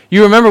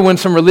 You remember when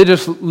some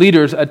religious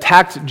leaders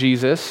attacked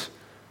Jesus.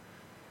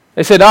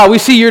 They said, we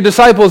see your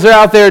disciples, they're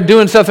out there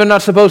doing stuff they're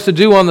not supposed to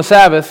do on the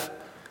Sabbath.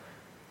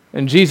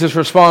 And Jesus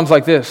responds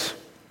like this.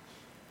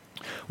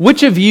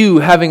 which of you,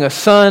 having a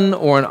son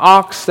or an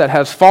ox that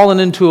has fallen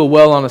into a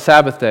well on a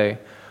Sabbath day,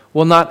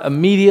 will not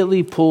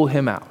immediately pull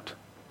him out?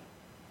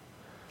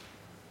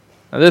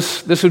 Now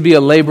this would be a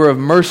labor of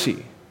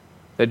mercy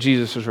that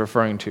Jesus is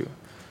referring to.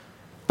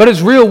 But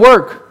it's real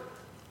work.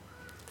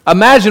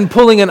 Imagine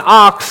pulling an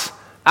ox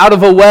out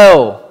of a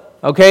well.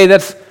 Okay,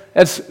 that's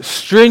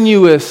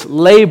strenuous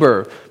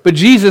labor. But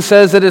Jesus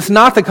says that it's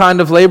not the kind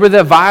of labor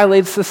that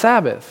violates the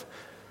Sabbath.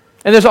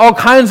 And there's all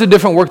kinds of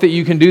different work that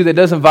you can do that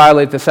doesn't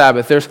violate the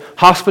Sabbath. There's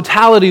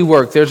hospitality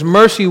work, there's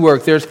mercy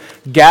work, there's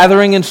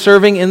gathering and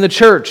serving in the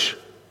church.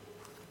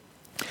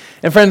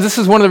 And friends, this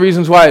is one of the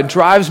reasons why it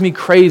drives me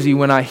crazy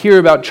when I hear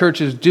about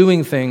churches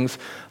doing things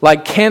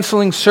like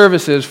canceling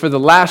services for the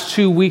last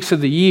 2 weeks of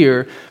the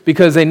year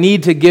because they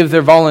need to give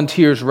their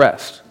volunteers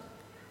rest.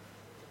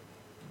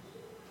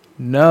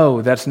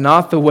 No, that's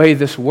not the way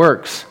this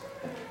works.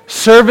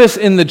 Service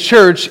in the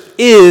church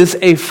is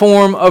a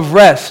form of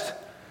rest.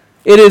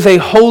 It is a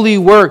holy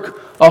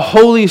work, a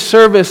holy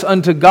service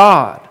unto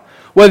God.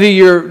 Whether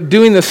you're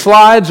doing the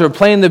slides or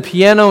playing the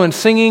piano and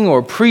singing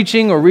or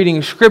preaching or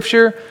reading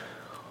scripture,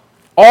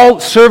 all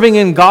serving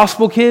in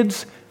gospel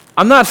kids,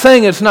 I'm not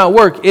saying it's not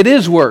work. It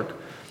is work.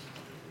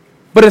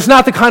 But it's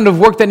not the kind of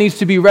work that needs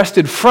to be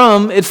rested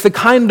from. It's the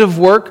kind of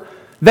work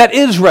that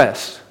is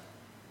rest.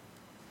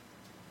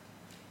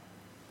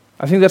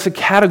 I think that's a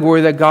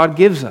category that God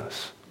gives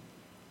us.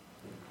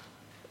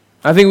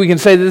 I think we can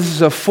say that this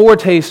is a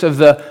foretaste of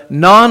the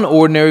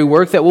non-ordinary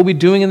work that we'll be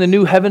doing in the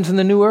new heavens and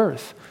the new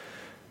earth.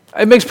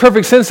 It makes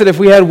perfect sense that if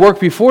we had work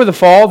before the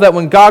fall, that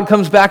when God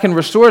comes back and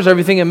restores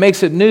everything and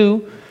makes it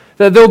new,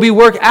 that there will be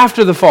work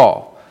after the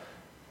fall.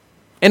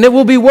 And it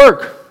will be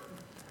work.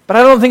 But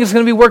I don't think it's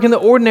going to be work in the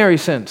ordinary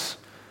sense.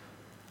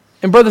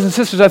 And brothers and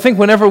sisters, I think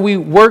whenever we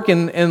work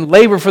and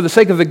labor for the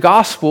sake of the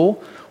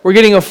gospel, we're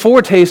getting a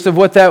foretaste of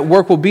what that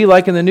work will be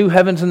like in the new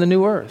heavens and the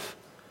new earth.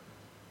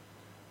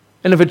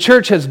 And if a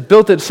church has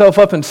built itself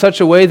up in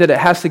such a way that it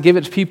has to give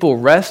its people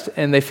rest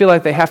and they feel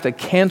like they have to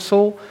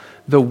cancel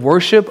the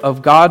worship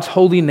of God's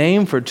holy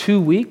name for 2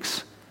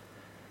 weeks,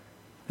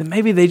 then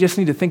maybe they just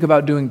need to think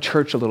about doing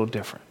church a little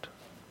different.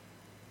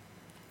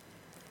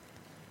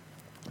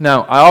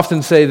 Now, I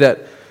often say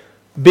that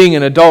being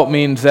an adult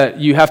means that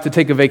you have to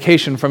take a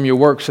vacation from your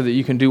work so that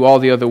you can do all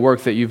the other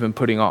work that you've been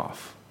putting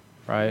off,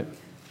 right?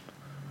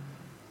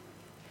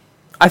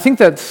 I think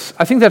that's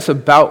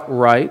about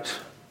right.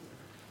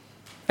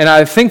 And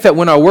I think that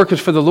when our work is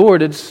for the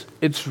Lord,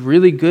 it's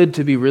really good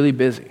to be really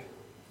busy.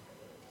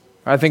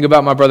 I think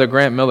about my brother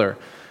Grant Miller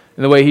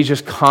and the way he's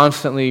just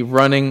constantly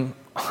running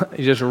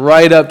just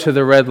right up to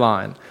the red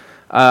line.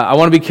 I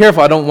want to be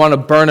careful. I don't want to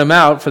burn him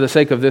out for the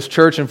sake of this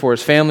church and for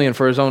his family and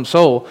for his own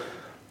soul.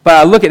 But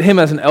I look at him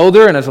as an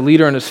elder and as a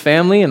leader in his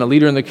family and a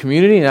leader in the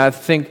community, and I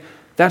think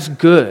that's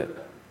good.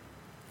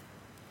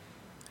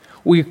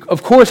 We,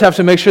 of course, have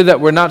to make sure that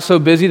we're not so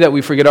busy that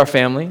we forget our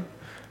family.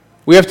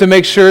 We have to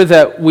make sure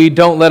that we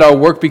don't let our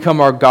work become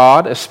our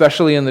God,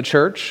 especially in the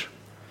church.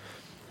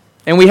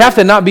 And we have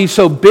to not be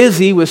so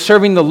busy with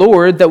serving the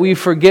Lord that we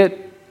forget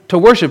to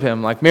worship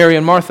Him, like Mary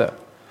and Martha.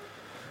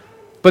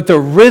 But the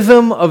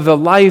rhythm of the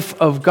life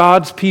of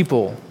God's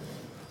people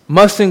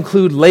must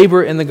include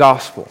labor in the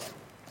gospel.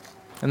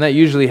 And that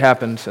usually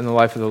happens in the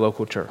life of the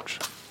local church.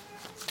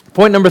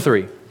 Point number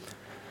 3,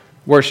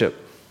 worship.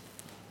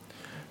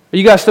 Are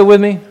you guys still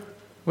with me? Are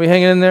we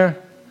hanging in there?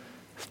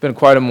 It's been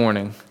quite a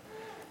morning.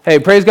 Hey,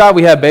 praise God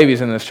we have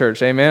babies in this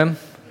church, amen?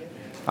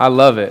 I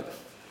love it.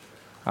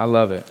 I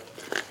love it.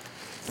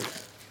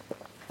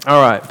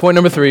 All right, point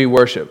number 3,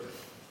 worship.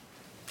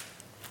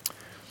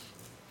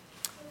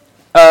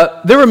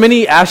 There were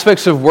many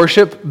aspects of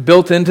worship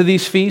built into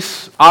these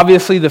feasts.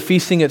 Obviously, the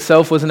feasting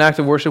itself was an act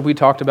of worship. We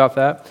talked about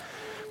that.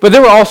 But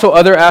there were also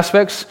other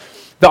aspects.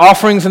 The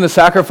offerings and the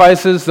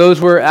sacrifices, those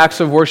were acts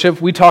of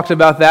worship. We talked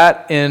about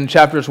that in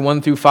chapters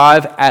 1 through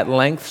 5 at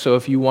length. So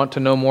if you want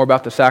to know more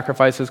about the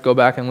sacrifices, go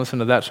back and listen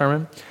to that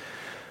sermon.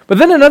 But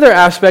then another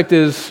aspect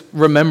is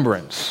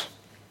remembrance.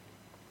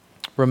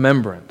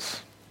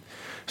 Remembrance.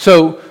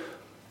 So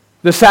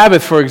the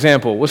Sabbath, for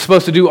example, was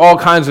supposed to do all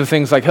kinds of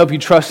things like help you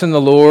trust in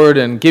the Lord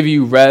and give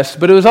you rest,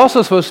 but it was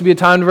also supposed to be a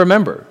time to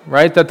remember,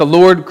 right? That the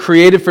Lord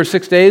created for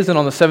 6 days, and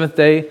on the seventh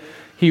day,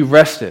 He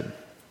rested.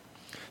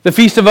 The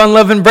Feast of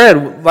Unleavened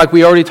Bread, like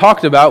we already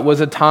talked about,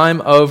 was a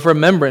time of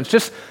remembrance.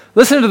 Just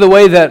listen to the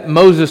way that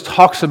Moses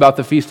talks about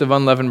the Feast of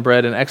Unleavened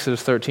Bread in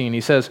Exodus 13.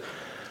 He says,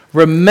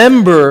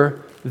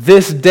 "Remember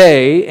this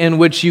day in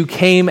which you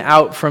came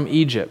out from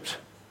Egypt."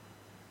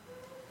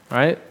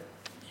 Right?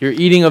 You're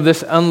eating of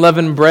this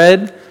unleavened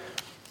bread.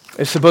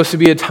 It's supposed to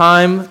be a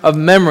time of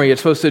memory.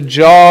 It's supposed to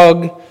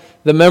jog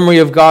the memory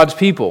of God's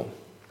people.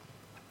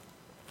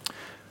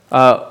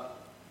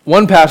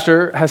 One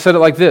pastor has said it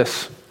like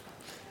this: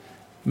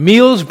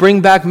 meals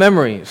bring back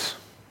memories.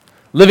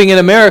 Living in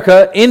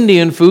America,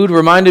 Indian food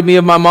reminded me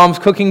of my mom's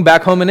cooking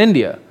back home in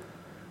India.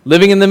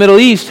 Living in the Middle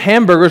East,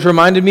 hamburgers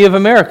reminded me of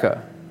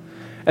America.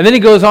 And then he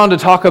goes on to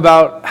talk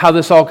about how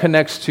this all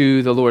connects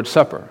to the Lord's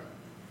Supper.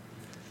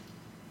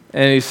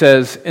 And he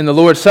says, in the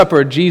Lord's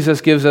Supper, Jesus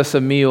gives us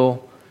a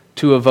meal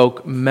to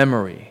evoke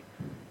memory,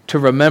 to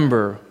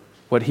remember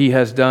what he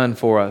has done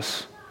for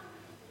us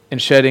in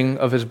shedding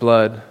of his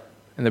blood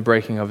and the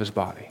breaking of his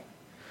body.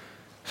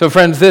 So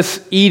friends,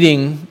 this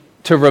eating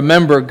to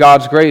remember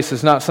God's grace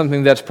is not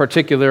something that's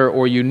particular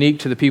or unique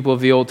to the people of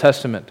the Old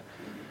Testament.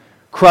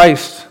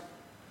 Christ,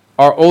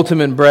 our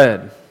ultimate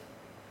bread,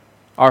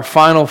 our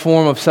final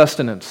form of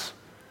sustenance,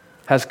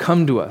 has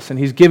come to us, and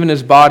he's given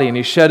his body, and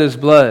he shed his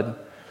blood,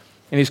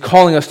 and he's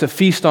calling us to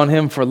feast on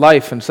him for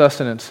life and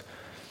sustenance.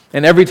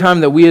 And every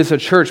time that we as a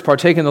church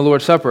partake in the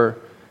Lord's Supper,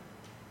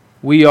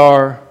 we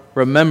are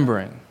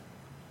remembering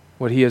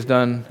what he has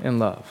done in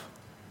love.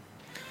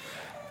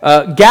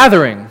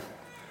 Gathering.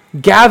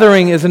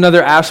 Gathering is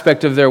another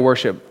aspect of their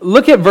worship.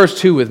 Look at verse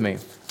 2 with me.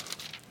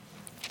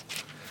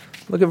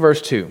 Look at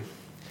verse 2.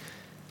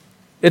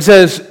 It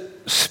says,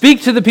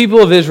 "Speak to the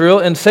people of Israel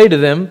and say to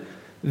them,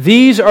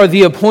 these are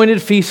the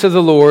appointed feasts of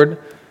the Lord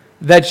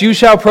that you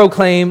shall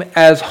proclaim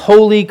as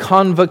holy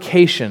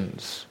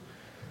convocations."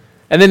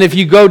 And then if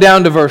you go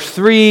down to verse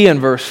 3 and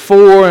verse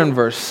 4 and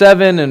verse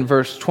 7 and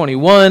verse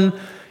 21,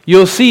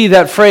 you'll see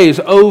that phrase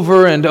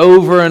over and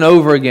over and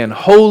over again.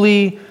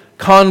 Holy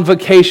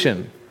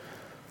convocation.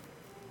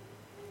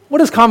 What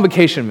does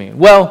convocation mean?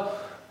 Well,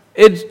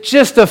 it's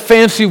just a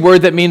fancy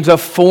word that means a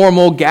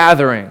formal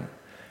gathering.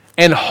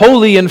 And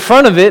holy in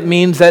front of it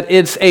means that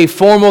it's a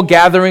formal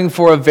gathering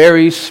for a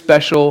very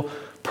special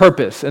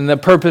purpose. And the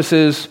purpose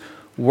is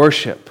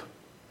worship.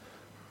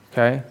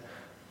 Okay?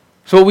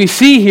 So what we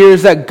see here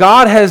is that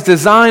God has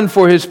designed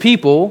for his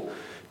people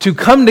to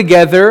come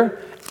together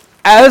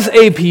as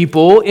a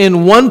people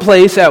in one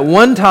place at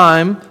one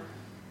time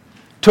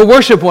to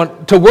worship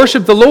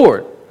the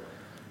Lord.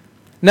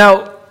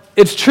 Now,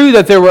 it's true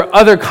that there were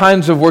other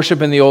kinds of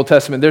worship in the Old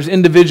Testament. There's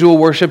individual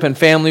worship and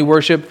family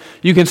worship.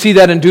 You can see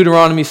that in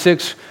Deuteronomy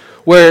 6,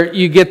 where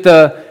you get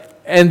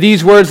 "And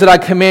these words that I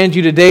command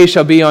you today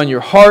shall be on your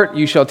heart.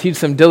 You shall teach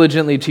them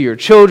diligently to your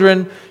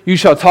children. You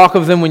shall talk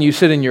of them when you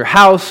sit in your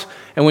house,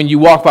 and when you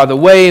walk by the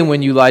way, and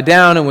when you lie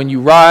down, and when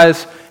you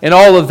rise," and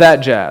all of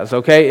that jazz,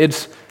 okay?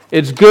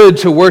 It's good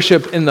to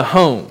worship in the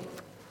home.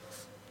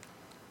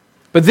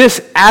 But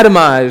this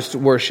atomized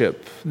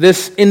worship,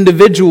 this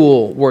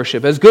individual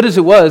worship, as good as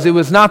it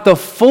was not the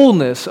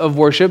fullness of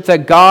worship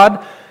that God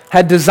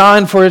had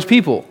designed for his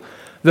people.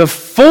 The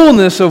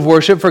fullness of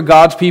worship for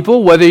God's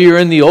people, whether you're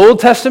in the Old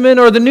Testament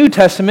or the New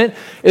Testament,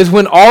 is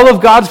when all of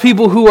God's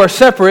people who are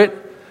separate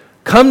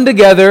come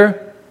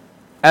together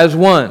as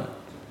one.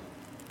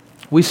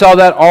 We saw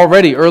that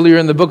already earlier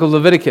in the book of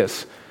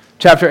Leviticus,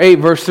 chapter 8,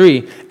 verse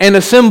 3, "And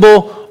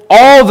assemble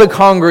all the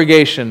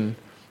congregation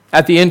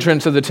at the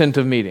entrance of the tent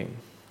of meeting."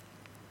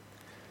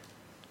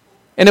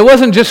 And it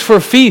wasn't just for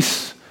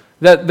feasts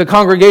that the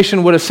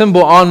congregation would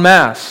assemble en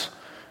masse.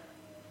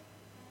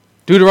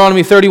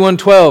 Deuteronomy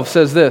 31:12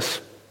 says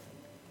this,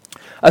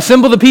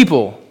 "Assemble the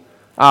people."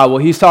 Well,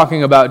 he's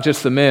talking about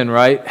just the men,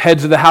 right?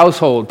 Heads of the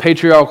household,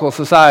 patriarchal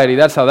society,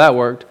 that's how that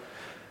worked.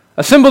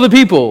 "Assemble the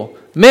people,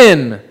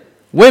 men,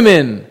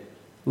 women,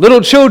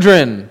 little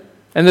children,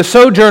 and the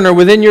sojourner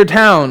within your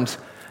towns,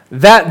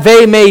 that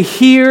they may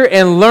hear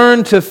and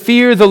learn to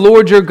fear the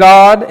Lord your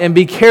God and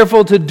be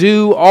careful to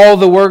do all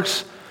the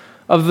works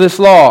of this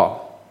law."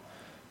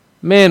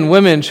 Men,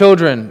 women,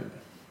 children.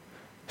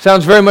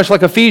 Sounds very much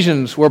like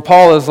Ephesians, where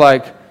Paul is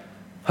like,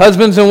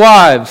 husbands and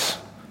wives,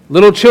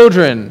 little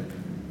children.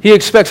 He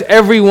expects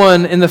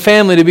everyone in the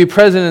family to be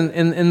present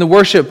in the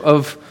worship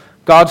of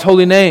God's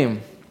holy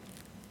name.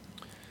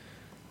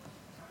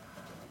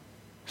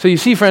 So you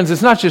see, friends,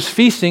 it's not just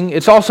feasting,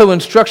 it's also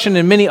instruction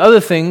in many other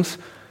things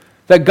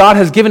that God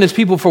has given his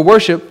people for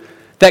worship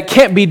that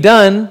can't be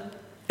done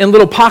in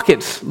little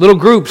pockets, little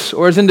groups,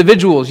 or as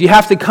individuals. You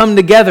have to come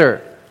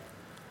together.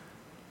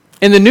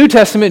 In the New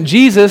Testament,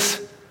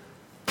 Jesus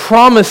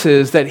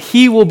promises that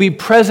he will be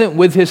present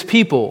with his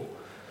people,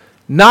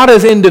 not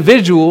as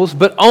individuals,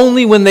 but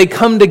only when they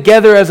come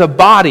together as a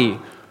body.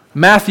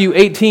 Matthew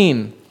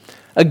 18.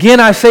 "Again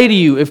I say to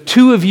you, if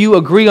two of you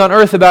agree on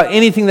earth about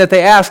anything that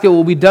they ask, it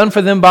will be done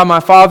for them by my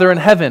Father in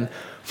heaven.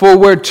 For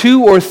where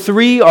 2 or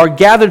 3 are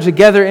gathered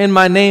together in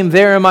my name,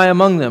 there am I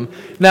among them."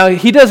 Now,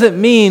 he doesn't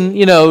mean,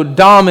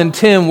 Dom and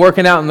Tim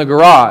working out in the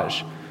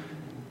garage.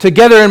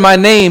 Together in my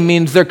name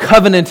means they're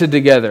covenanted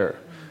together.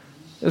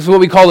 This is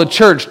what we call a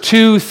church.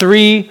 2,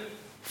 3,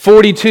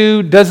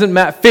 42, doesn't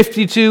matter,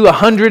 52,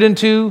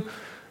 102.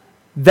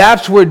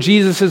 That's where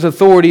Jesus'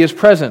 authority is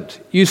present.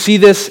 You see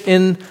this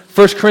in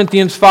 1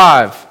 Corinthians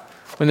 5,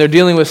 when they're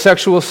dealing with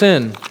sexual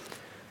sin.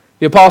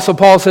 The Apostle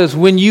Paul says,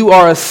 when you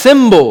are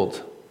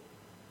assembled,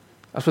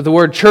 that's what the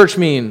word church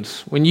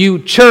means. When you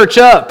church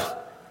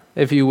up,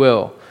 if you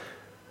will,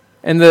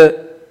 and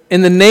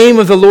in the name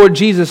of the Lord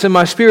Jesus, and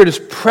my Spirit is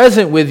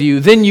present with you,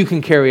 then you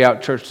can carry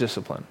out church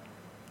discipline.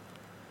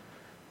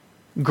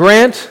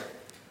 Grant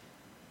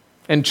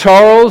and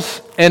Charles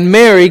and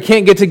Mary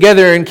can't get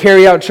together and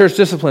carry out church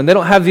discipline. They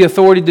don't have the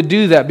authority to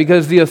do that,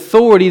 because the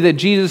authority that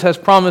Jesus has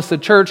promised the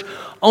church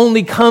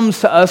only comes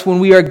to us when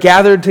we are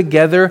gathered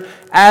together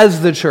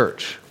as the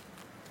church.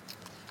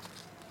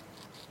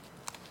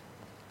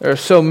 There are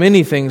so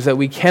many things that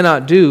we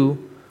cannot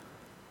do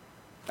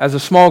as a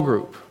small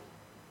group,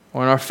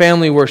 or in our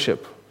family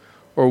worship,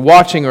 or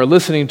watching or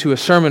listening to a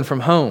sermon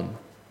from home.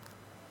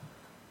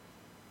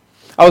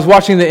 I was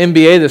watching the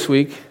NBA this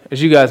week.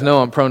 As you guys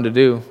know, I'm prone to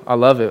do. I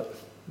love it.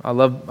 I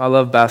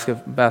love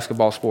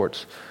basketball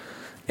sports.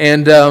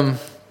 And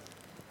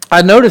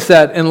I noticed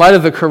that in light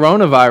of the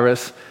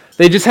coronavirus,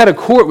 they just had a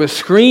court with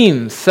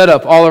screens set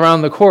up all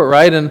around the court,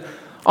 right? And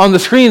on the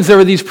screens, there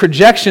were these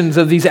projections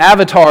of these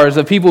avatars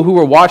of people who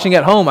were watching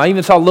at home. I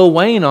even saw Lil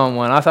Wayne on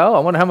one. I thought, I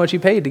wonder how much he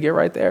paid to get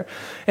right there.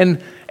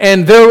 And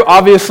they're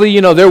obviously,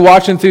 they're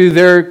watching through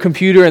their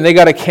computer, and they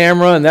got a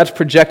camera, and that's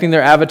projecting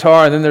their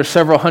avatar, and then there's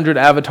several hundred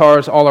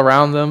avatars all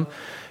around them.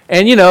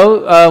 And,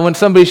 when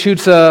somebody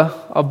shoots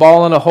a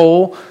ball in a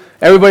hole,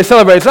 everybody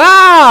celebrates,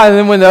 ah! And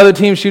then when the other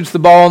team shoots the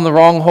ball in the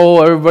wrong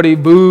hole, everybody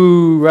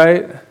boo,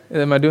 right?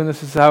 Am I doing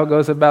this? This is how it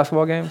goes at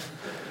basketball games?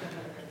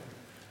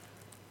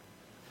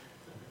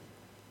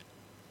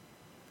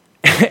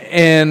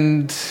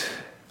 And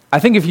I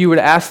think if you were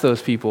to ask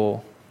those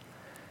people,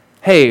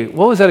 hey,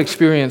 what was that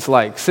experience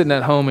like, sitting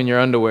at home in your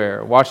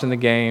underwear, watching the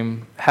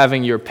game,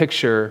 having your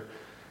picture,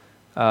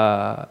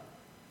 zapped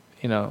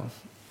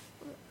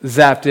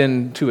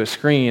into a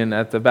screen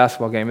at the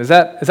basketball game? Is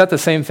that the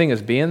same thing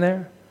as being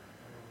there?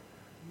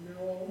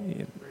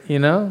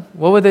 No.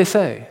 What would they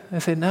say? They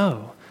say,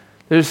 no.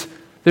 There's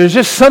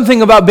just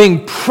something about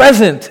being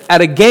present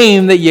at a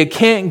game that you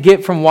can't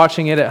get from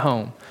watching it at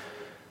home.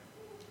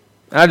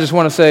 And I just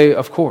want to say,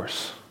 of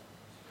course.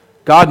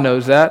 God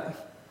knows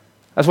that.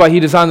 That's why He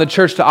designed the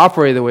church to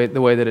operate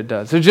the way that it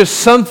does. There's just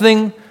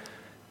something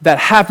that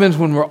happens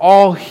when we're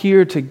all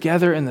here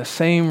together in the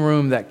same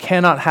room that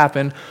cannot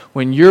happen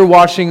when you're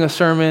watching a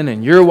sermon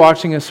and you're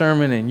watching a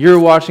sermon and you're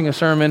watching a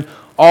sermon,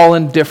 all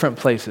in different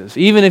places.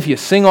 Even if you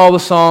sing all the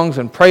songs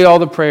and pray all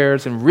the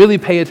prayers and really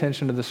pay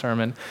attention to the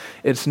sermon,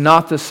 it's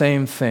not the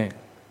same thing.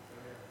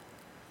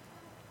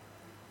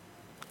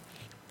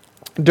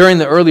 During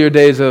the earlier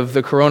days of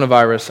the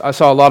coronavirus, I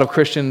saw a lot of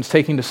Christians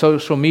taking to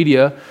social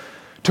media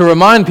to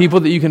remind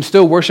people that you can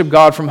still worship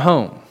God from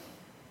home.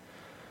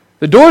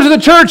 The doors of the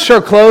church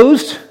are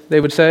closed, they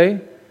would say,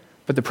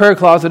 but the prayer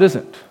closet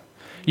isn't.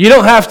 You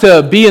don't have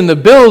to be in the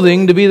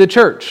building to be the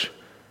church.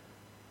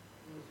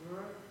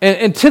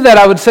 And to that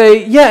I would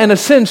say, yeah, in a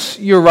sense,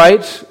 you're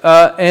right.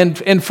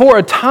 And for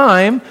a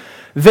time,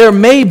 there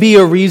may be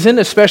a reason,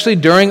 especially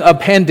during a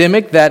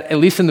pandemic that, at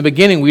least in the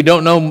beginning, we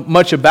don't know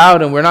much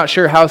about and we're not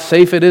sure how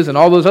safe it is and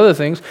all those other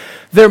things.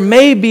 There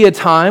may be a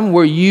time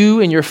where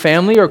you and your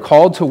family are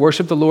called to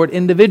worship the Lord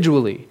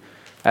individually,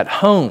 at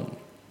home,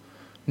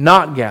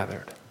 not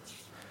gathered.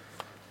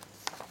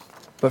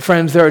 But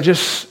friends, there are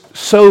just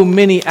so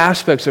many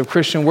aspects of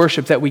Christian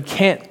worship that we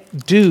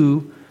can't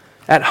do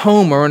at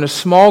home or in a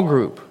small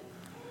group.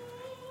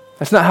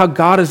 That's not how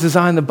God has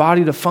designed the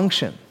body to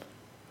function.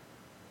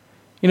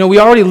 We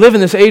already live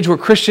in this age where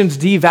Christians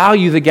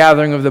devalue the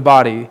gathering of the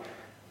body.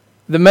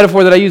 The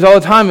metaphor that I use all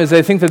the time is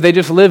they think that they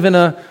just live in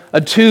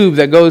a tube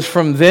that goes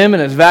from them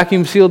and is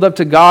vacuum sealed up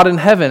to God in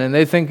heaven. And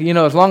they think,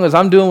 as long as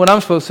I'm doing what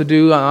I'm supposed to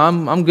do,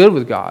 I'm good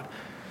with God.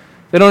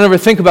 They don't ever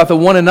think about the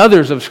one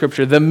another's of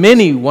Scripture, the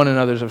many one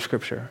another's of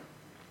Scripture.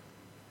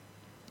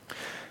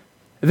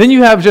 Then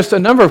you have just a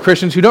number of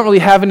Christians who don't really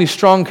have any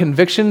strong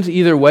convictions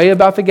either way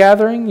about the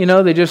gathering.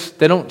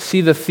 They don't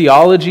see the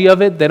theology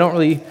of it. They don't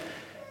really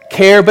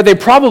care, but they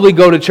probably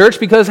go to church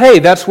because, hey,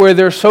 that's where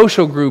their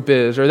social group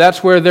is, or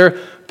that's where their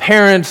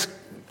parents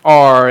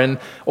are,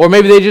 or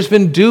maybe they've just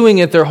been doing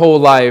it their whole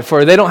life,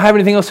 or they don't have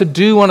anything else to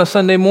do on a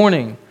Sunday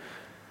morning.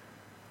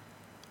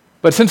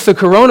 But since the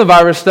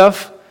coronavirus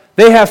stuff,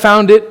 they have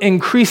found it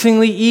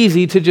increasingly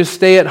easy to just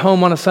stay at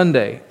home on a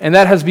Sunday, and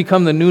that has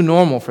become the new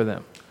normal for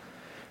them.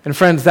 And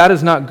friends, that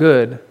is not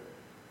good,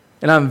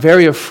 and I'm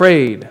very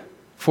afraid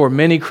for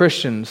many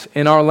Christians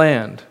in our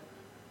land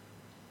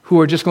who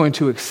are just going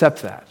to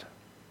accept that,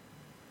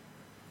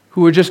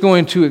 who are just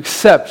going to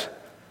accept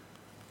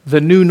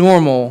the new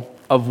normal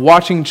of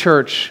watching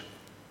church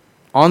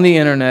on the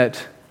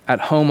internet at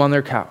home on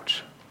their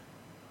couch.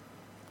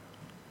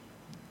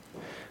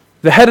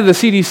 The head of the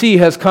CDC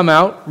has come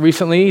out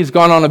recently. He's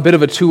gone on a bit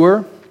of a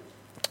tour,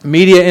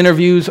 media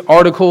interviews,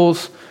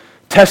 articles,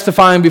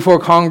 testifying before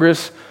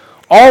Congress,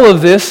 all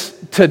of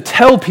this to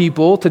tell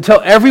people, to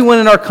tell everyone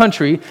in our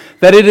country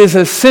that it is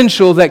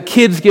essential that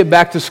kids get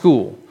back to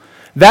school.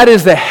 That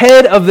is the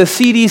head of the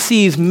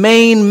CDC's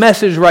main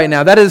message right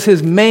now. That is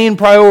his main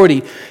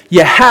priority.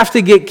 You have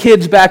to get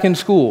kids back in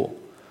school.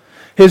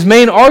 His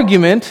main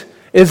argument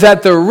is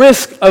that the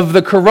risk of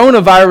the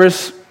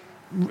coronavirus,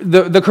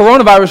 the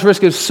coronavirus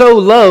risk is so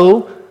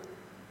low,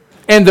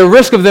 and the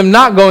risk of them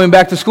not going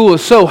back to school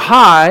is so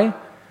high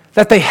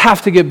that they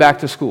have to get back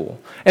to school.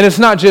 And it's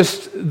not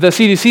just the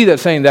CDC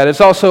that's saying that.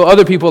 It's also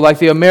other people like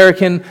the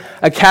American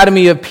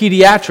Academy of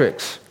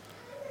Pediatrics.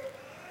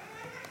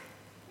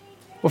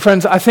 Well,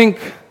 friends, I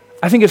think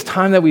it's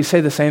time that we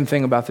say the same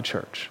thing about the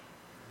church.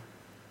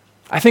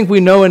 I think we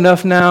know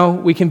enough now.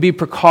 We can take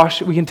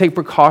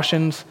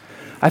precautions.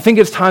 I think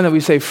it's time that we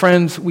say,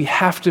 friends, we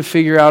have to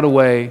figure out a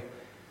way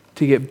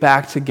to get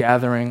back to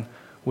gathering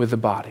with the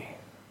body.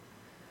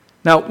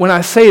 Now, when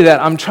I say that,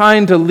 I'm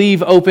trying to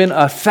leave open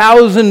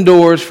 1,000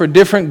 doors for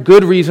different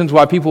good reasons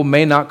why people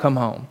may not come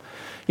home.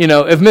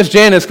 If Miss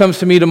Janice comes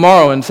to me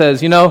tomorrow and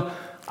says,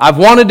 I've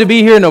wanted to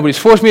be here, nobody's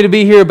forced me to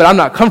be here, but I'm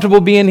not comfortable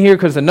being here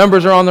because the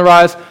numbers are on the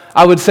rise,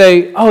 I would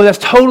say, oh, that's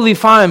totally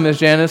fine, Miss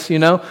Janice,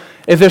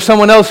 If there's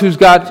someone else who's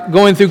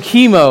going through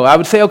chemo, I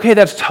would say, okay,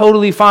 that's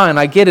totally fine,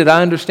 I get it,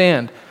 I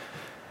understand.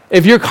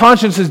 If your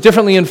conscience is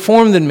differently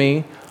informed than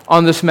me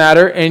on this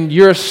matter, and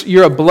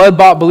you're a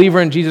blood-bought believer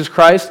in Jesus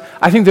Christ,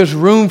 I think there's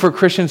room for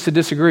Christians to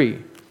disagree.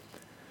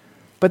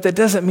 But that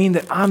doesn't mean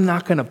that I'm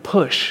not going to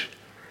push,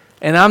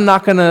 and I'm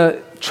not going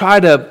to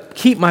try to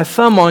keep my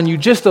thumb on you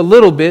just a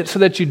little bit so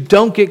that you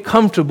don't get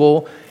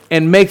comfortable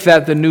and make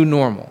that the new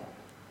normal.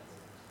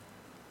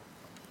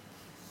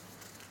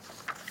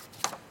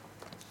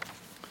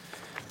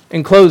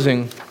 In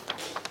closing,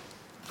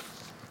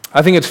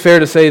 I think it's fair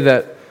to say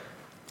that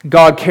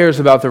God cares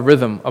about the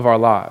rhythm of our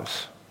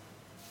lives.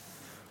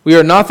 We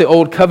are not the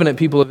old covenant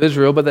people of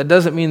Israel, but that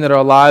doesn't mean that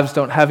our lives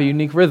don't have a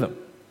unique rhythm.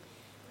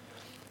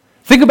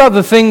 Think about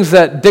the things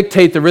that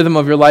dictate the rhythm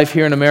of your life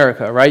here in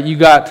America, right? You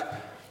got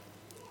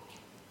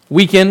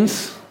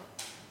weekends,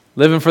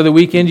 living for the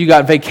weekend. You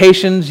got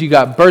vacations. You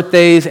got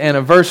birthdays,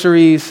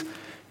 anniversaries.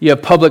 You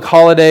have public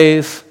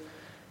holidays.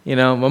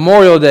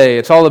 Memorial Day,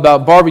 it's all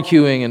about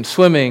barbecuing and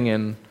swimming.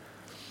 And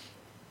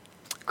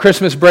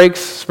Christmas breaks,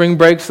 spring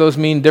breaks, those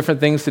mean different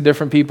things to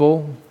different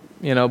people.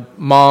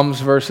 Moms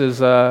versus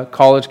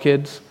college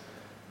kids.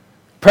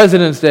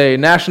 President's Day,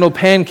 National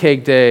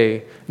Pancake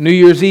Day, New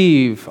Year's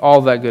Eve,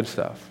 all that good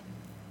stuff.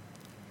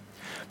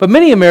 But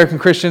many American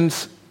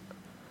Christians,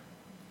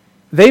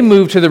 they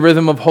move to the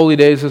rhythm of holy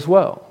days as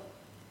well.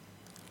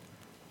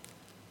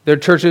 Their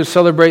churches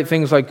celebrate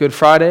things like Good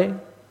Friday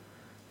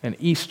and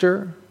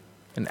Easter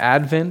and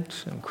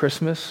Advent and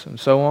Christmas and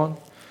so on.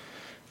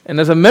 And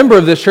as a member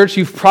of this church,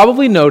 you've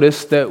probably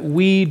noticed that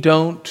we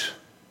don't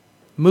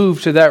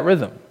move to that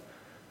rhythm.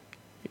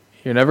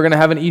 You're never going to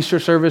have an Easter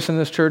service in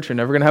this church. You're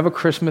never going to have a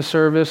Christmas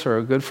service or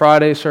a Good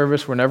Friday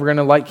service. We're never going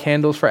to light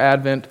candles for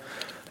Advent,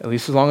 at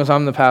least as long as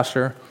I'm the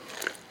pastor.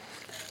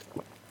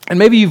 And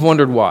maybe you've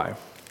wondered why.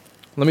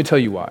 Let me tell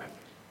you why.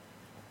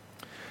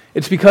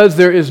 It's because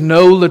there is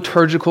no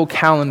liturgical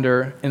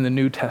calendar in the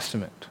New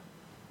Testament.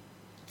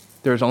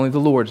 There is only the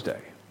Lord's Day.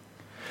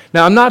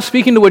 Now, I'm not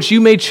speaking to what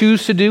you may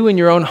choose to do in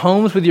your own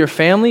homes with your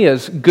family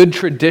as good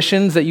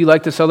traditions that you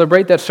like to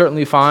celebrate. That's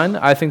certainly fine.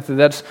 I think that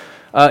that's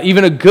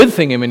even a good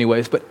thing in many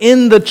ways. But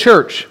in the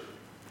church,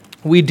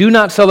 we do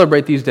not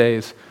celebrate these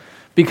days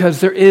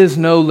because there is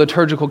no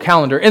liturgical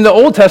calendar. In the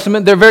Old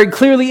Testament, there very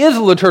clearly is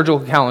a liturgical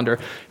calendar.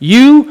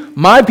 You,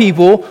 my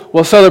people,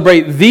 will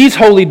celebrate these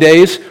holy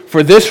days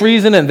for this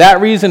reason and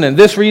that reason and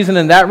this reason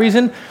and that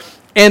reason.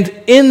 And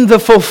in the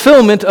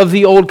fulfillment of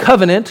the Old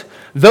Covenant,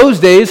 those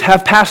days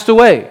have passed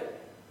away.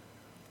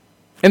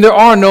 And there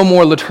are no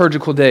more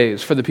liturgical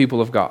days for the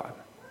people of God.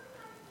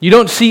 You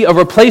don't see a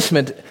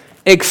replacement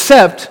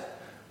except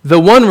the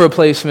one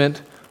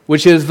replacement,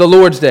 which is the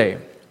Lord's Day.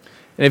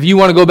 And if you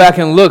want to go back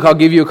and look, I'll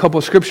give you a couple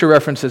scripture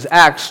references.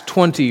 Acts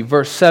 20,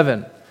 verse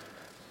 7.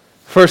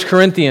 1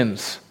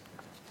 Corinthians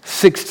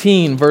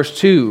 16, verse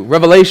 2.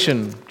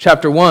 Revelation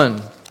chapter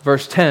 1,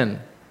 verse 10.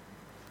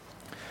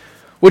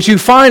 What you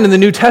find in the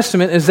New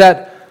Testament is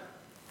that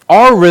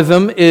our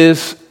rhythm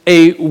is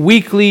a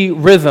weekly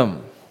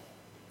rhythm.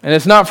 And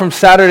it's not from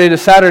Saturday to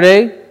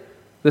Saturday,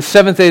 the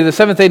seventh day to the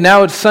seventh day.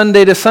 Now it's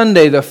Sunday to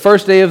Sunday, the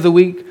first day of the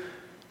week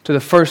to the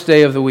first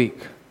day of the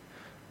week,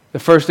 the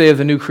first day of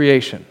the new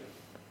creation.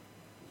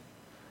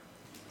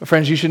 But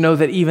friends, you should know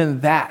that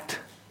even that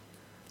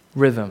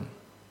rhythm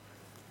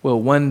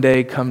will one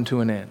day come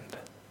to an end.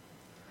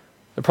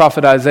 The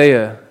prophet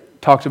Isaiah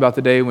talked about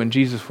the day when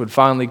Jesus would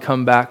finally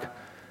come back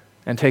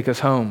and take us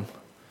home.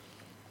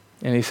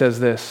 And he says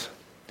this,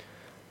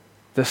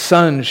 "The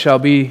sun shall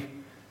be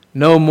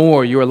no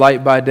more your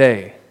light by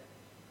day,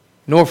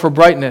 nor for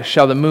brightness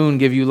shall the moon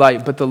give you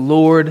light, but the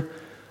Lord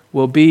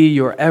will be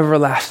your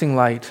everlasting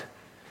light,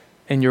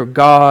 and your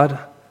God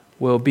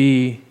will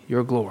be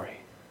your glory."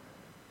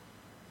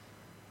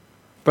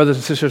 Brothers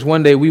and sisters,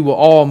 one day we will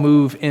all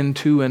move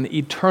into an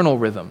eternal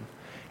rhythm.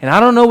 And I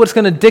don't know what's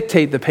going to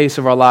dictate the pace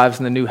of our lives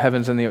in the new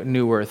heavens and the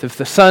new earth. If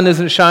the sun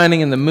isn't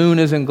shining and the moon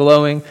isn't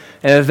glowing,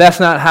 and if that's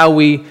not how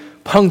we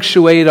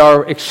punctuate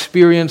our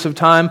experience of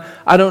time,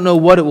 I don't know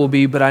what it will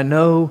be, but I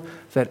know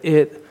that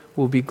it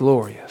will be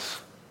glorious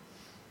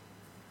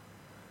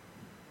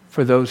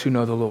for those who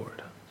know the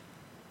Lord.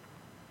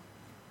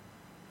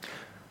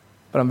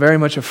 But I'm very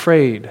much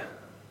afraid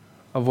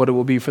of what it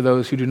will be for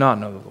those who do not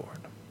know the Lord.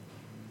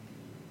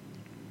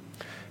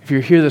 If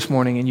you're here this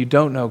morning and you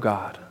don't know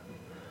God,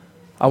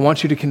 I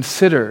want you to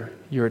consider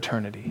your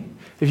eternity.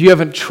 If you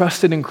haven't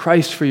trusted in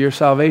Christ for your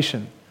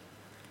salvation,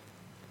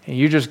 and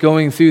you're just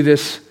going through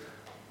this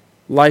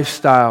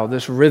lifestyle,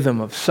 this rhythm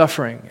of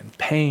suffering and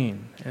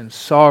pain and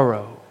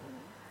sorrow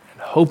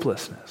and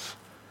hopelessness,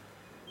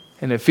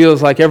 and it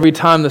feels like every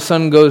time the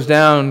sun goes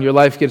down, your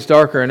life gets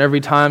darker, and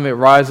every time it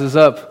rises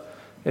up,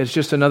 it's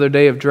just another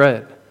day of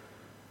dread.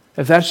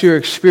 If that's your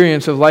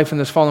experience of life in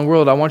this fallen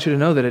world, I want you to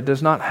know that it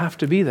does not have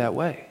to be that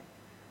way.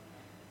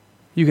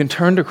 You can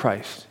turn to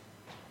Christ.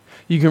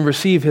 You can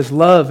receive His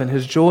love and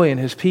His joy and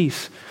His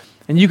peace.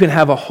 And you can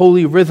have a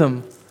holy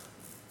rhythm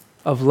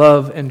of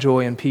love and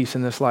joy and peace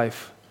in this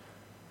life.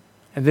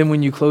 And then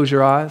when you close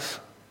your eyes,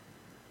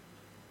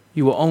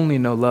 you will only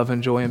know love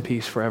and joy and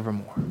peace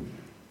forevermore.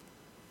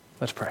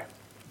 Let's pray.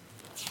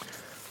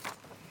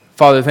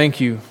 Father, thank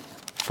you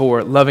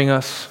for loving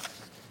us.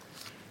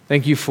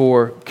 Thank you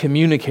for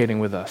communicating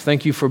with us.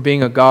 Thank you for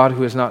being a God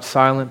who is not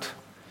silent.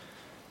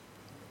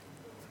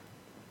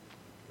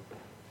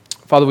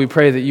 Father, we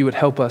pray that you would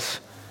help us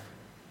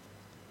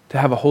to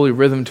have a holy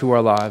rhythm to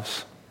our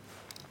lives.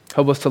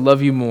 Help us to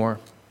love you more.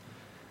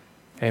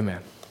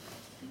 Amen.